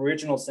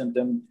original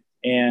symptom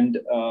and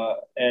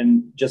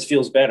just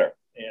feels better.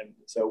 And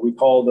so we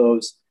call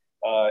those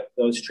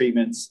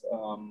treatments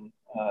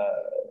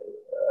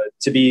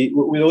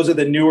those are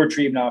the newer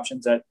treatment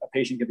options that a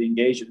patient can be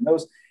engaged in.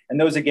 And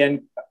those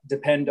again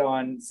depend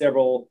on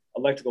several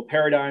electrical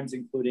paradigms,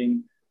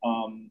 including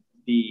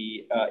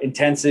the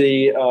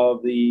intensity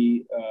of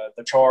the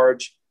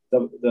charge,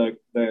 the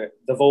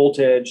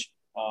voltage,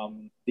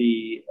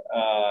 the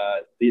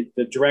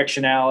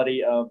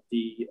directionality of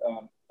the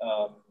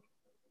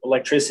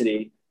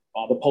electricity,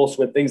 the pulse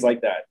width, things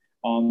like that.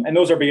 And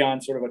those are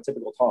beyond sort of a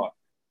typical talk.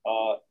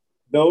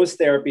 Those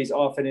therapies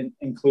often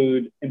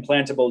include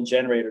implantable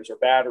generators or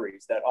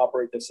batteries that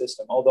operate the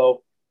system.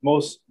 Although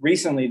most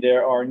recently,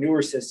 there are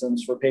newer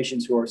systems for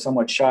patients who are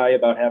somewhat shy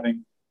about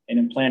having an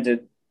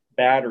implanted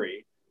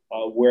battery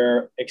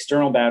where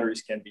external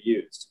batteries can be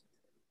used.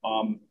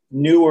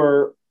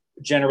 Newer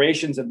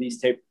generations of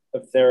these type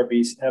of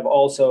therapies have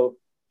also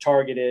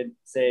targeted,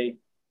 say,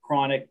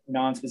 chronic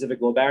non-specific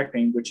low back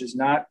pain, which is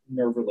not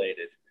nerve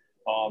related.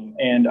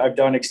 And I've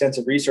done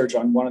extensive research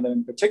on one of them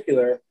in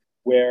particular,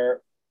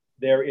 where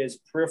there is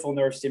peripheral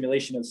nerve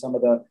stimulation of some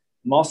of the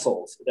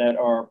muscles that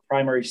are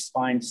primary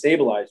spine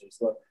stabilizers,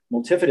 the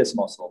multifidus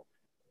muscle,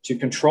 to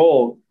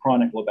control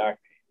chronic low back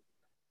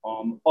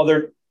pain.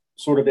 Other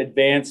sort of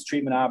advanced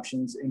treatment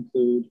options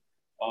include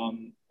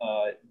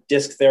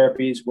disc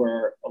therapies,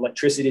 where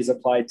electricity is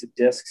applied to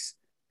discs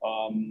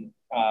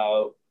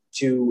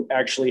to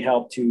actually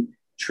help to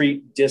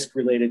treat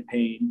disc-related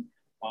pain.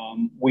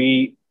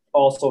 We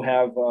also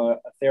have a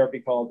therapy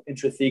called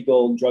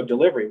intrathecal drug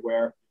delivery,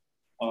 where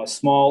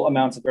small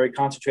amounts of very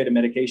concentrated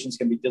medications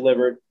can be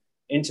delivered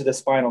into the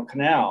spinal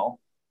canal,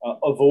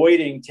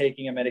 avoiding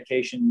taking a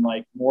medication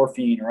like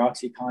morphine or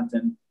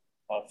OxyContin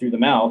through the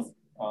mouth,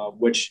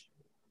 which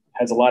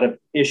has a lot of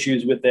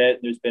issues with it.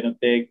 There's been a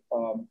big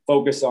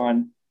focus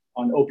on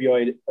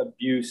opioid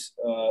abuse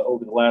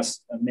over the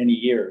last many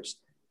years.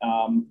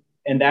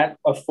 And that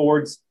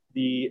affords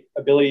the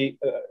ability,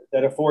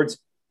 that affords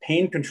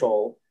pain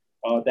control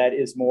that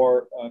is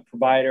more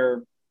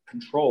provider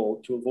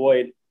controlled to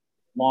avoid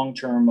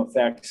long-term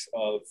effects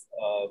of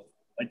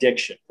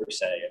addiction per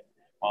se,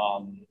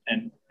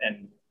 and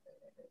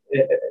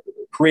it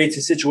creates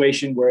a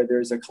situation where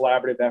there's a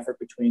collaborative effort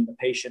between the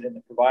patient and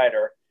the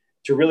provider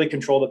to really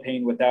control the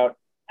pain without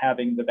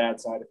having the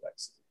bad side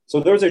effects. So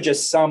those are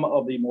just some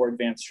of the more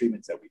advanced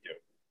treatments that we do.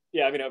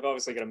 Yeah, I mean, I've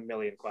obviously got a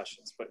million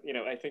questions, but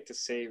I think to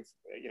save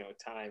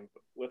time,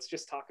 let's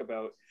just talk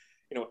about.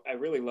 I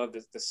really love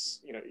this.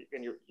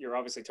 And you're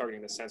obviously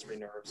targeting the sensory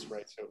nerves,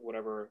 right? So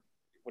whatever.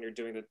 When you're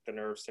doing the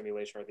nerve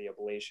stimulation or the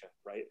ablation,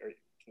 right? Or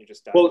can you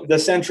just the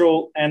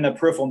central and the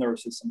peripheral nerve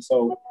system.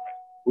 So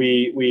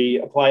we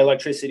apply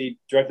electricity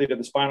directly to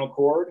the spinal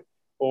cord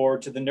or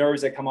to the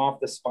nerves that come off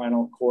the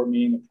spinal cord,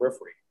 meaning the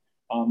periphery.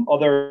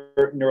 Other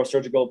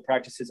neurosurgical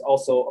practices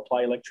also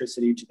apply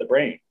electricity to the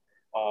brain.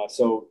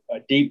 So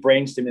deep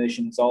brain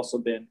stimulation has also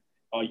been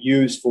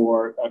used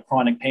for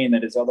chronic pain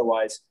that is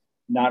otherwise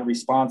not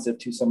responsive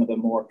to some of the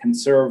more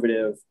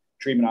conservative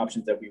treatment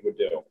options that we would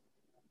do.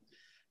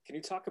 Can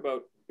you talk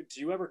about,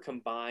 do you ever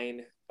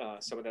combine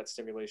some of that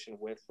stimulation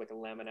with like a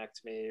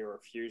laminectomy or a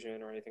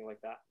fusion or anything like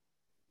that?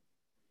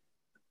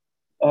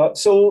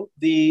 So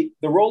the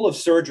role of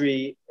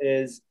surgery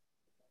is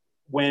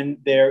when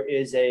there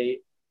is a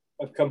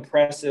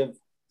compressive,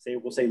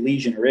 we'll say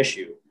lesion or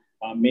issue,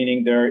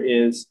 meaning there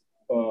is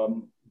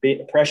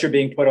pressure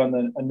being put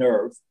on a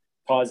nerve,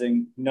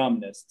 causing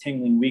numbness,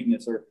 tingling,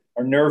 weakness, or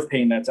nerve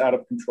pain that's out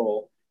of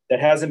control, that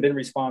hasn't been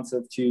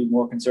responsive to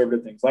more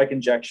conservative things like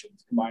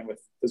injections combined with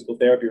physical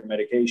therapy or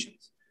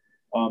medications.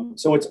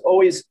 So it's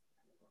always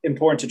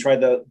important to try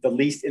the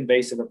least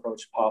invasive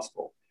approach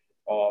possible.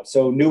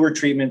 So newer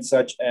treatments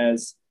such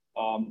as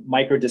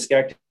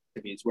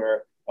microdiscectomies,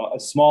 where a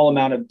small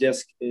amount of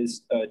disc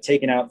is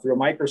taken out through a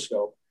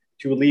microscope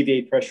to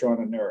alleviate pressure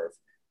on a nerve.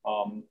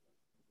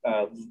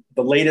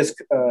 The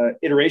latest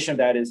iteration of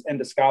that is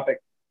endoscopic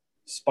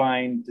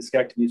spine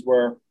discectomies,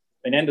 where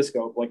an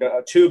endoscope, like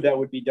a tube that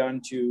would be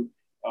done to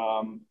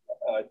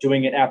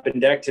doing an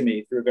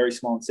appendectomy through a very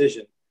small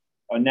incision,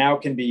 now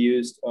can be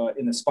used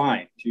in the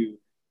spine to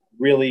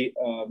really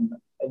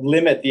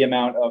limit the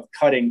amount of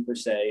cutting per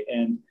se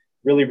and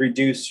really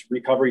reduce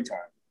recovery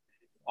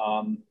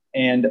time.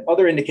 And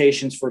other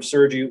indications for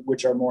surgery,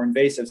 which are more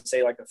invasive,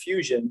 say like a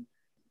fusion,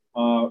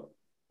 are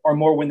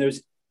more when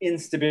there's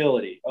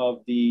instability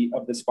of the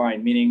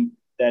spine, meaning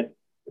that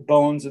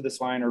bones of the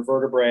spine or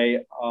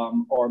vertebrae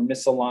are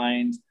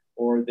misaligned,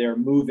 or they're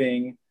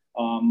moving,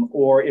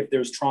 or if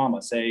there's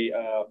trauma, say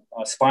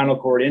a spinal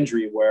cord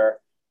injury where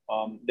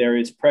there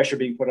is pressure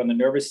being put on the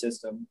nervous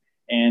system.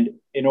 And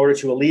in order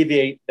to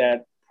alleviate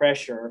that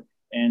pressure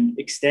and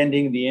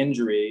extending the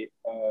injury,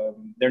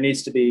 there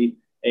needs to be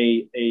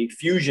a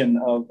fusion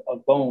of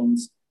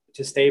bones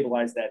to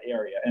stabilize that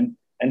area.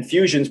 And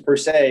fusions per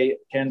se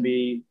can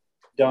be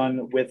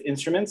done with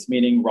instruments,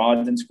 meaning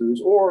rods and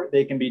screws, or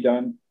they can be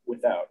done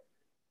without.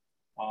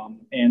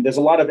 And there's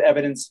a lot of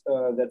evidence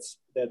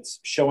that's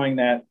showing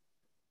that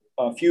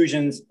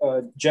fusions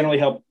generally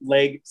help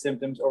leg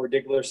symptoms or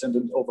radicular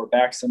symptoms over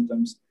back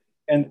symptoms.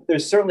 And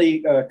there's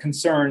certainly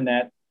concern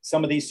that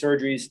some of these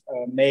surgeries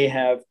may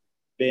have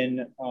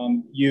been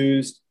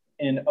used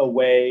in a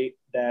way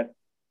that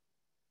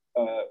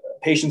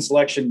patient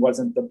selection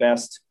wasn't the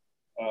best,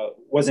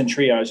 wasn't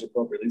triaged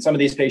appropriately. And some of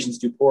these patients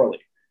do poorly.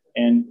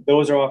 And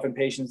those are often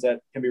patients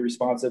that can be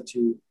responsive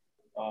to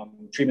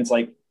treatments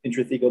like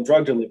intrathecal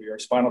drug delivery or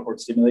spinal cord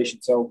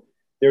stimulation. So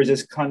there's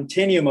this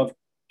continuum of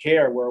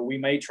care where we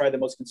may try the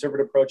most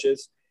conservative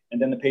approaches,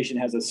 and then the patient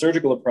has a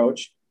surgical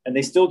approach and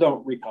they still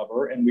don't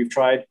recover. And we've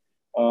tried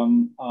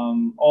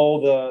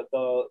all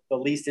the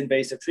least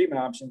invasive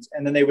treatment options,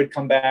 and then they would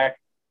come back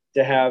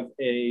to have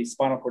a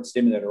spinal cord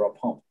stimulator or a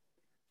pump.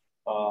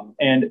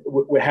 And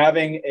we're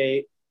having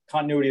a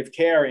continuity of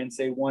care in,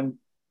 say, one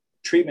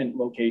treatment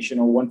location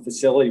or one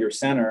facility or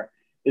center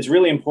is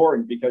really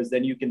important, because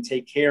then you can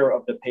take care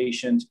of the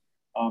patient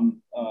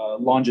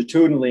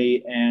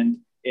longitudinally and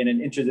in an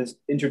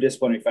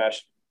interdisciplinary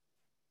fashion.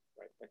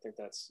 Right. I think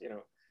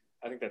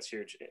that's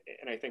huge.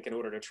 And I think in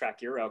order to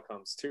track your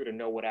outcomes too, to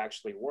know what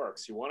actually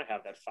works, you want to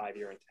have that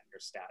 5-year and 10-year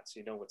stats.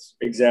 You know what's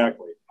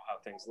exactly how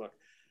things look.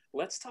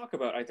 Let's talk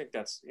about, I think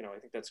that's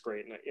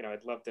great. And,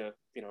 I'd love to,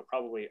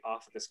 probably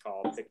off of this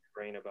call, pick your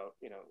brain about,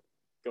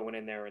 going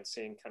in there and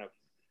seeing kind of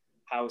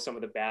how some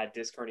of the bad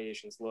disc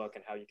herniations look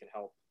and how you can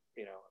help,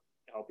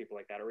 help people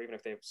like that, or even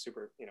if they have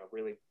super,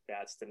 really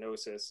bad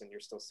stenosis and you're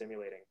still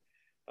simulating.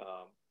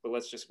 But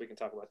we can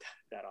talk about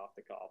that off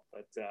the call.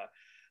 But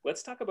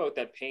let's talk about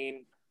that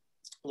pain.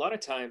 A lot of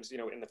times,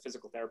 in the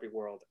physical therapy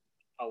world,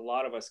 a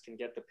lot of us can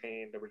get the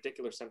pain, the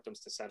radicular symptoms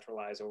to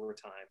centralize over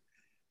time,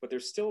 but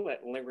there's still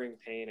that lingering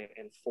pain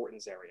in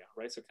Fortin's area,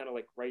 right? So kind of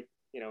like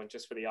and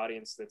just for the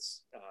audience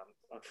that's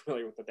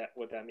unfamiliar with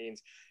what that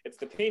means, it's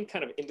the pain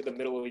kind of into the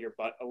middle of your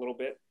butt a little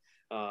bit.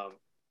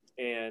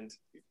 And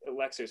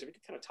Alexios, if you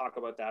could kind of talk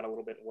about that a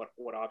little bit, and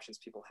what options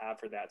people have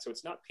for that. So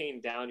it's not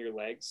pain down your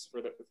legs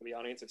for the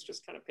audience, it's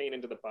just kind of pain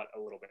into the butt a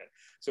little bit.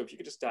 So if you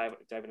could just dive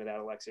into that,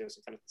 Alexios,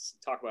 and kind of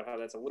talk about how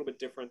that's a little bit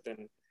different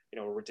than, a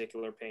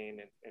radicular pain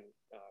and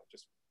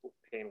just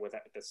pain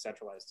that's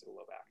centralized to the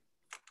low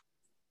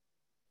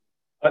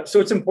back. So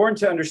it's important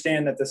to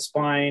understand that the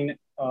spine,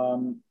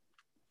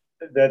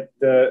 that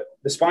the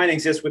spine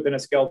exists within a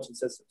skeletal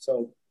system.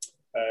 So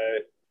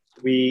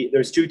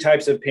there's two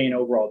types of pain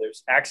overall.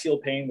 There's axial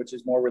pain, which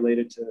is more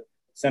related to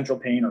central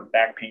pain or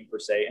back pain per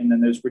se. And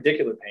then there's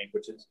radicular pain,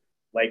 which is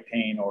leg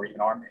pain or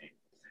even arm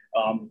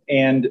pain.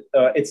 And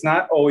it's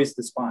not always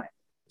the spine.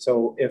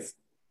 So if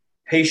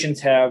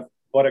patients have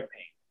buttock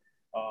pain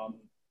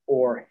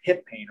or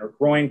hip pain or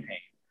groin pain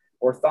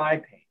or thigh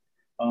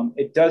pain,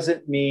 it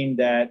doesn't mean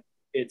that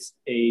it's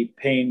a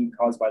pain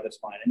caused by the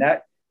spine. And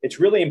that it's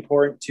really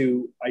important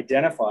to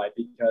identify,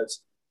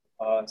 because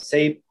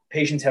say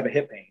patients have a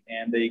hip pain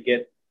and they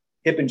get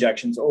hip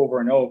injections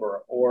over and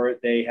over, or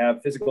they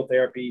have physical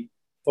therapy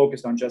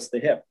focused on just the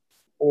hip,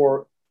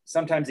 or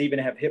sometimes even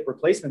have hip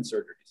replacement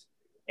surgeries,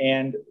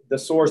 and the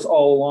source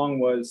all along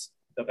was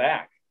the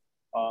back,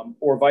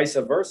 or vice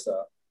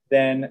versa,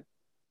 then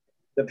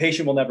the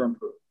patient will never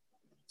improve.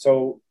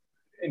 So,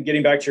 in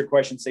getting back to your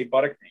question, say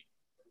buttock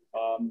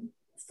pain,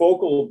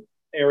 focal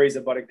areas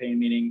of buttock pain,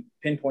 meaning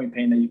pinpoint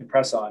pain that you can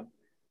press on,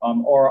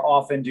 are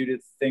often due to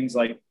things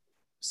like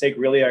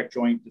sacroiliac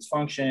joint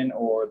dysfunction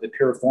or the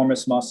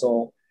piriformis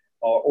muscle,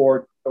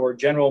 or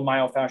general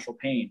myofascial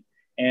pain.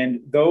 And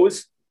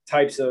those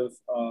types of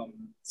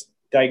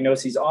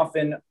diagnoses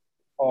often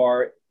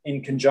are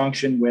in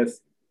conjunction with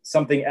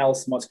something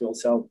else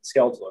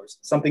musculoskeletal, or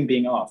something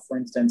being off. For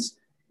instance,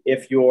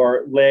 if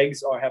your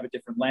legs have a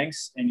different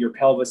lengths and your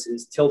pelvis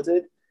is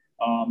tilted,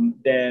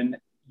 then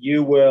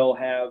you will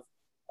have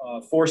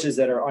forces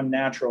that are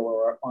unnatural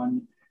or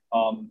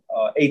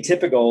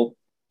atypical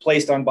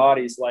placed on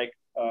bodies like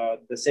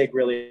the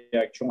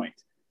sacroiliac joint.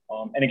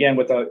 And again,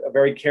 with a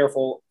very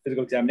careful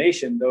physical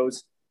examination,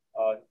 those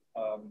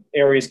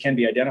areas can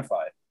be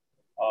identified.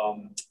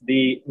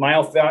 The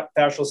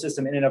myofascial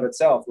system in and of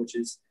itself, which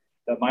is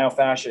the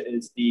myofascia,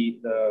 is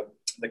the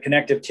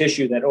connective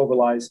tissue that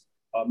overlies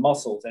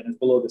muscles and is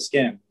below the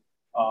skin,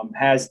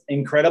 has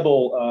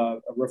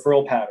incredible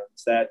referral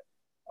patterns that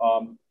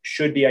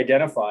should be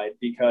identified,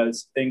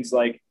 because things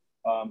like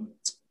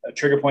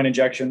trigger point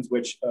injections,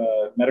 which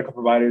medical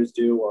providers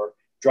do, or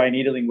dry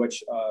needling,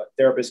 which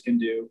therapists can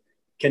do,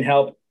 can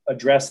help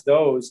address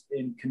those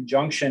in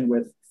conjunction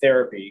with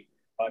therapy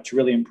to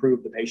really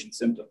improve the patient's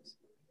symptoms.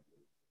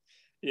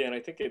 Yeah, and I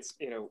think it's,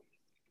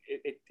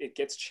 it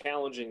gets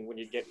challenging when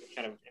you get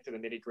kind of into the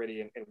nitty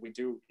gritty, and we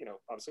do,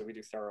 obviously we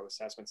do thorough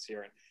assessments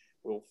here, and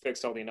we'll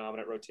fix all the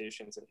innominate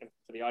rotations. And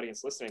for the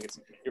audience listening, it's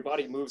your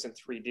body moves in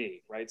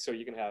 3D, right? So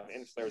you can have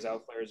in flares,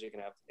 out flares, you can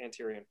have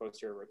anterior and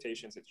posterior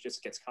rotations. It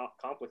just gets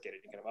complicated.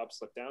 You can have up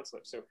slip, down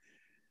slip. So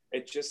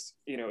it just,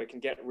 it can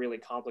get really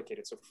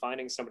complicated. So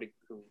finding somebody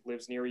who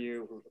lives near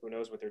you, who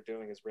knows what they're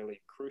doing, is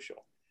really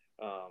crucial,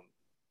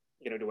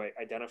 to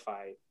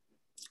identify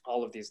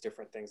all of these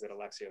different things that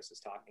Alexios is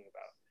talking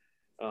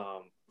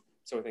about.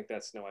 So I think I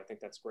think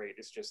that's great.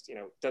 It's just,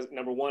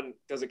 number one,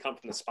 does it come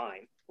from the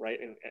spine, right?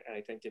 And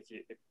I think if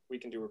we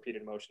can do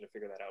repeated motion to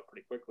figure that out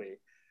pretty quickly.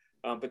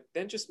 But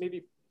then just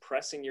maybe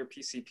pressing your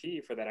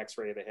PCP for that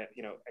X-ray of the hip,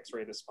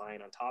 X-ray of the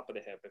spine on top of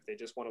the hip. If they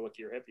just want to look at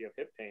your hip, you have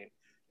hip pain,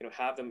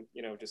 have them,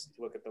 just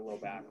look at the low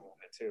back a little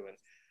bit too. And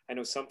I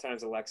know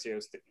sometimes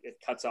Alexios, it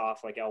cuts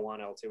off like L1,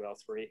 L2,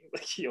 L3,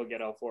 like you'll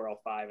get L4,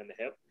 L5 in the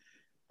hip.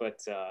 But,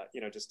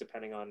 just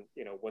depending on,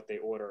 what they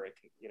order, it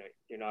can,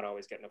 you're not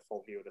always getting a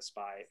full view of the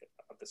spine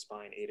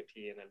A to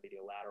P and then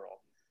medial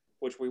lateral,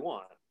 which we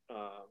want.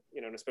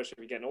 And especially if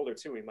you're getting older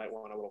too, we might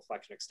want a little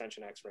flexion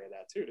extension X-ray of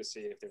that too, to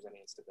see if there's any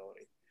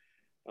instability.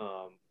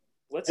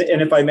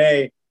 And if I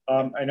may,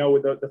 I know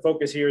the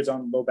focus here is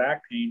on low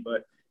back pain,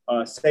 but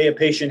say a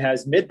patient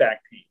has mid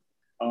back pain,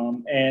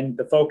 and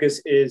the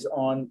focus is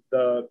on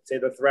the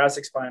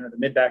thoracic spine or the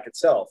mid back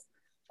itself.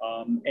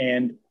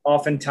 And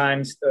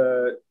oftentimes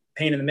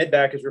pain in the mid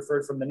back is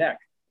referred from the neck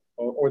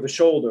or the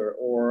shoulder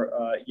or,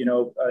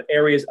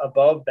 areas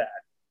above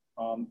that.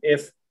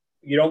 If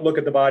you don't look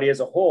at the body as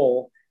a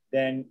whole,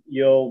 then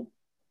you'll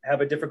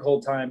have a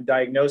difficult time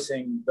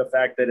diagnosing the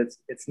fact that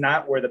it's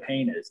not where the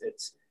pain is.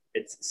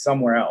 It's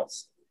somewhere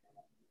else.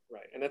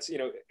 Right. And that's,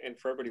 and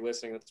for everybody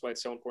listening, that's why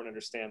it's so important to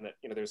understand that,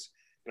 there's,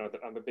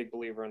 I'm a big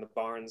believer in the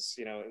Barnes,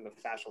 in the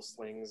fascial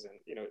slings and,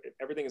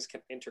 everything is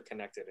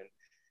interconnected. And,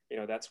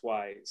 that's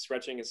why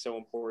stretching is so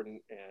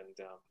important. And,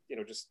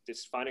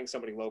 just finding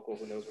somebody local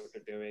who knows what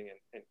they're doing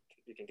and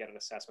you can get an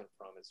assessment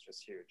from is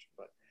just huge.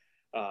 But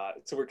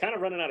so we're kind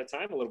of running out of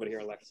time a little bit here,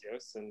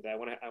 Alexios, and I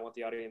want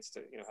the audience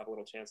to, have a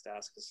little chance to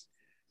ask us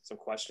some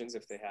questions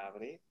if they have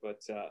any.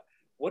 But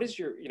what is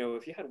your,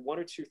 if you had one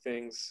or two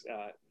things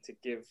to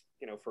give,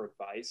 for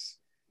advice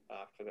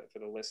for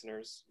the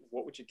listeners,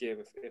 what would you give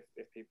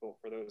if people,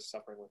 for those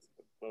suffering with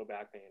low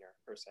back pain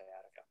or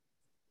sciatica?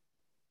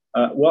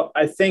 Well,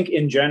 I think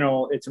in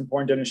general, it's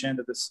important to understand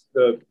that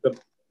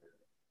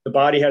the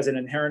body has an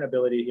inherent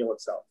ability to heal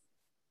itself.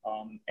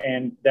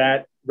 And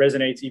that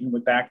resonates even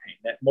with back pain,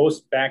 that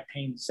most back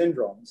pain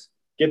syndromes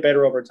get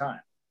better over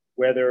time,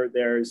 whether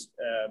there's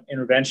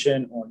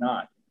intervention or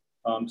not.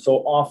 So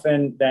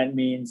often that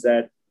means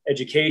that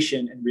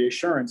education and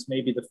reassurance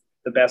may be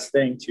the best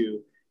thing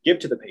to give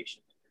to the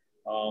patient.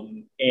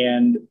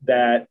 And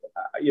that,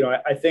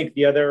 I think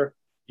the other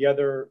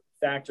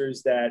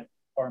factors that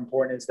are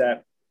important is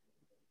that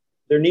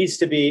there needs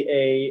to be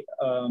a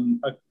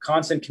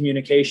constant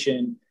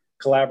communication,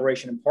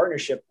 collaboration, and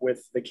partnership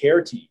with the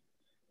care team,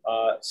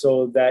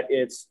 so that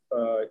it's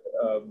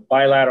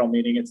bilateral,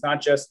 meaning it's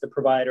not just the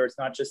provider, it's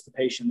not just the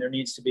patient. There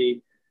needs to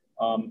be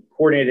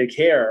coordinated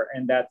care,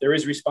 and that there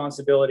is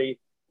responsibility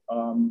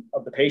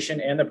of the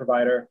patient and the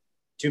provider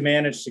to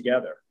manage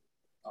together.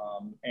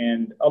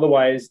 And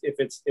otherwise, if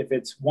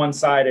it's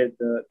one-sided,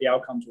 the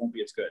outcomes won't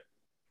be as good.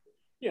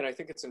 Yeah, and I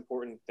think it's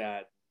important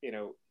that,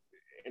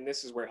 and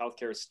this is where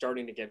healthcare is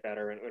starting to get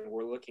better, and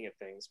we're looking at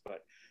things.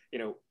 But,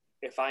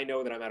 if I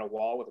know that I'm at a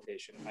wall with a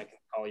patient, I can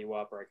call you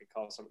up, or I could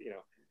call somebody,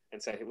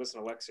 and say, hey,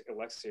 listen,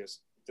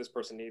 Alexios, this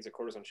person needs a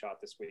cortisone shot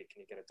this week.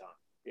 Can you get it done?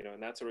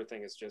 And that sort of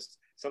thing is just,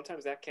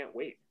 sometimes that can't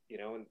wait,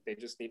 and they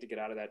just need to get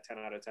out of that 10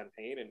 out of 10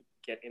 pain and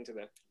get into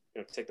the,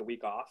 take the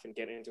week off and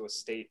get into a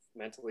state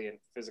mentally and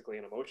physically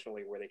and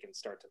emotionally where they can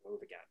start to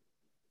move again.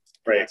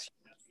 Right.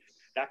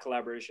 That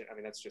collaboration, I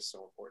mean, that's just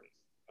so important.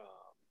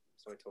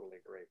 So I totally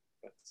agree.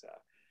 But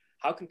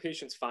how can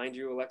patients find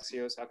you,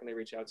 Alexios? How can they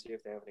reach out to you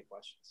if they have any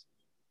questions?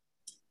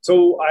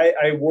 So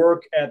I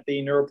work at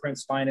the Newport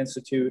Spine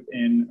Institute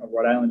in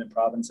Rhode Island and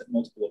Providence at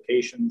multiple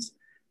locations.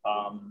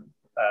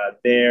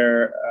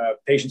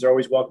 Patients are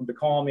always welcome to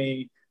call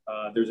me.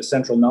 There's a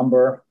central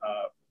number,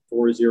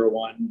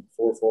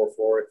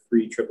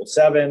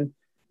 401-444-3777.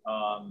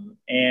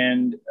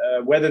 And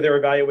whether they're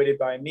evaluated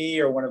by me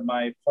or one of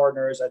my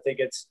partners, I think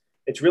it's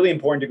really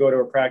important to go to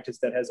a practice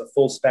that has a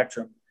full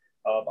spectrum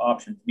of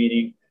options,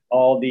 meaning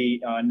all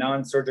the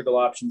non-surgical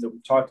options that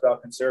we've talked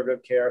about,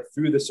 conservative care,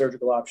 through the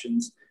surgical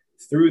options,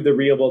 through the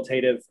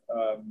rehabilitative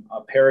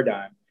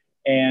paradigm,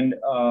 and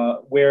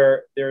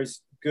where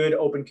there's good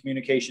open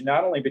communication,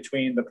 not only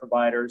between the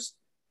providers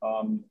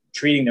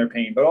treating their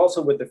pain, but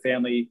also with the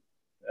family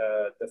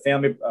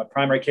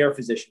primary care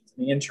physicians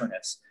and the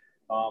internists,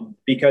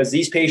 because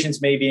these patients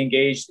may be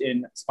engaged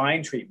in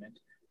spine treatment,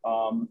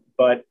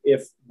 but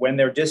when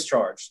they're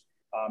discharged,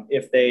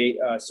 if they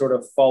sort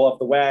of fall off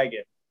the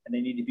wagon and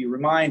they need to be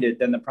reminded,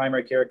 then the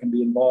primary care can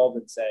be involved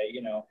and say,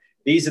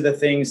 these are the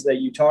things that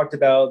you talked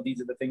about.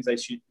 These are the things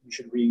you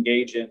should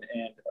re-engage in,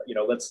 and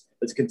let's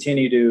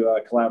continue to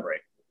collaborate.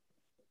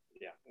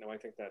 Yeah, no, I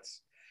think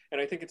it's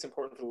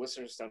important for the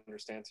listeners to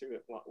understand too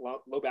that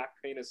low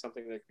back pain is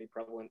something that can be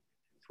prevalent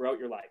throughout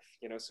your life.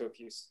 So if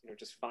you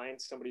just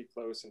find somebody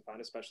close and find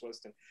a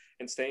specialist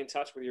and stay in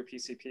touch with your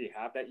PCP,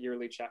 have that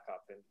yearly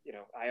checkup. And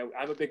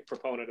I'm a big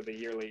proponent of the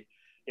yearly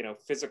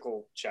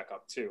physical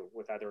checkup too,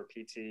 with either a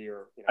PT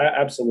or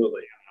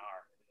absolutely.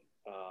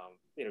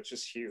 It's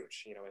just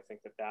huge. I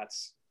think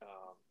that's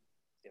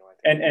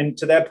and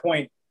to that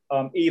point,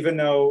 even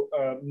though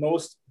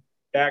most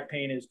back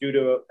pain is due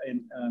to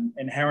an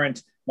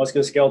inherent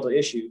musculoskeletal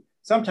issue,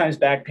 sometimes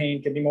back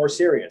pain can be more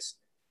serious,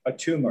 a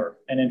tumor,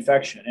 an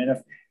infection.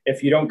 And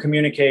if you don't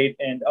communicate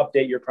and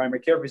update your primary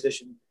care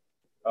physician,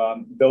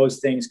 those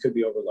things could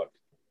be overlooked.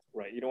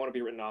 Right. You don't want to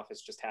be written off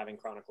as just having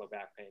chronic low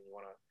back pain. You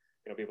want to,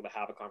 be able to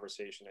have a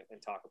conversation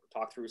and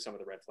talk through some of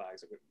the red flags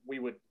that we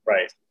would.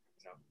 Right.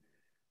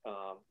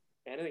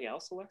 Anything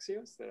else,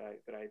 Alexios, that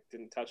I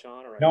didn't touch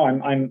on? Or no,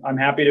 I'm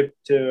happy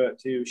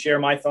to share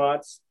my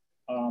thoughts.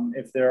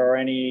 If there are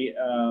any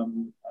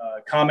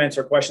comments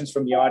or questions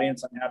from the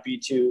audience, I'm happy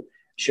to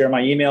share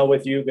my email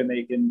with you, and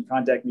they can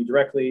contact me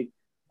directly.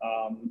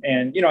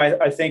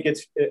 I think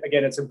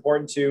it's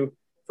important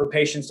for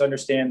patients to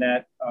understand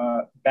that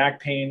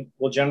back pain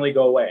will generally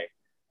go away,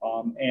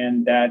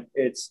 and that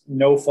it's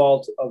no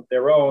fault of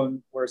their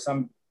own where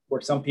some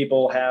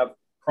people have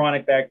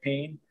chronic back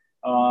pain,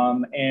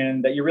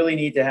 and that you really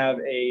need to have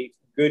a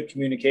good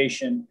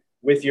communication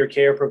with your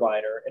care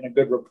provider and a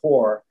good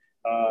rapport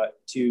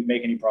to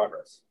make any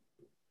progress.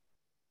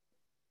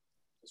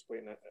 Just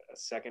waiting a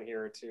second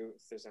here or two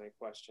if there's any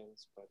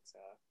questions, but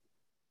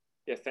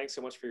yeah, thanks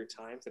so much for your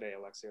time today,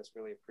 Alexios.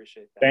 Really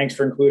appreciate that. Thanks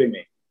for including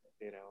me.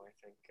 I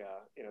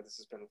think this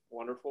has been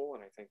wonderful,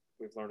 and I think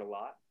we've learned a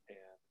lot. And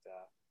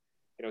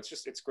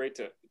it's great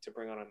to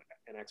bring on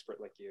an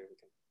expert like you who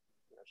can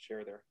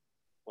share their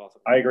wealth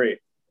of knowledge. I agree.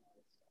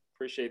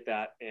 Appreciate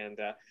that. And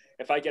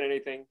if I get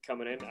anything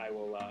coming in,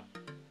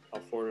 I'll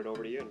forward it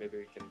over to you, and maybe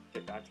we can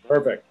get back to that.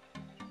 Perfect.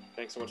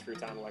 Thanks so much for your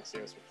time,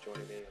 Alexios, for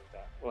joining me. And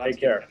we'll take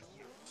care.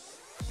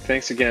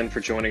 Thanks again for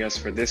joining us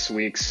for this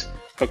week's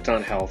Hooked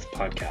on Health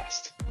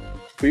podcast.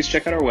 Please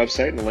check out our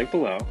website in the link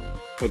below.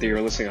 Whether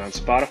you're listening on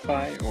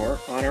Spotify or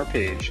on our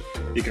page,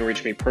 you can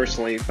reach me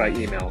personally by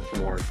email for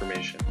more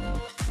information.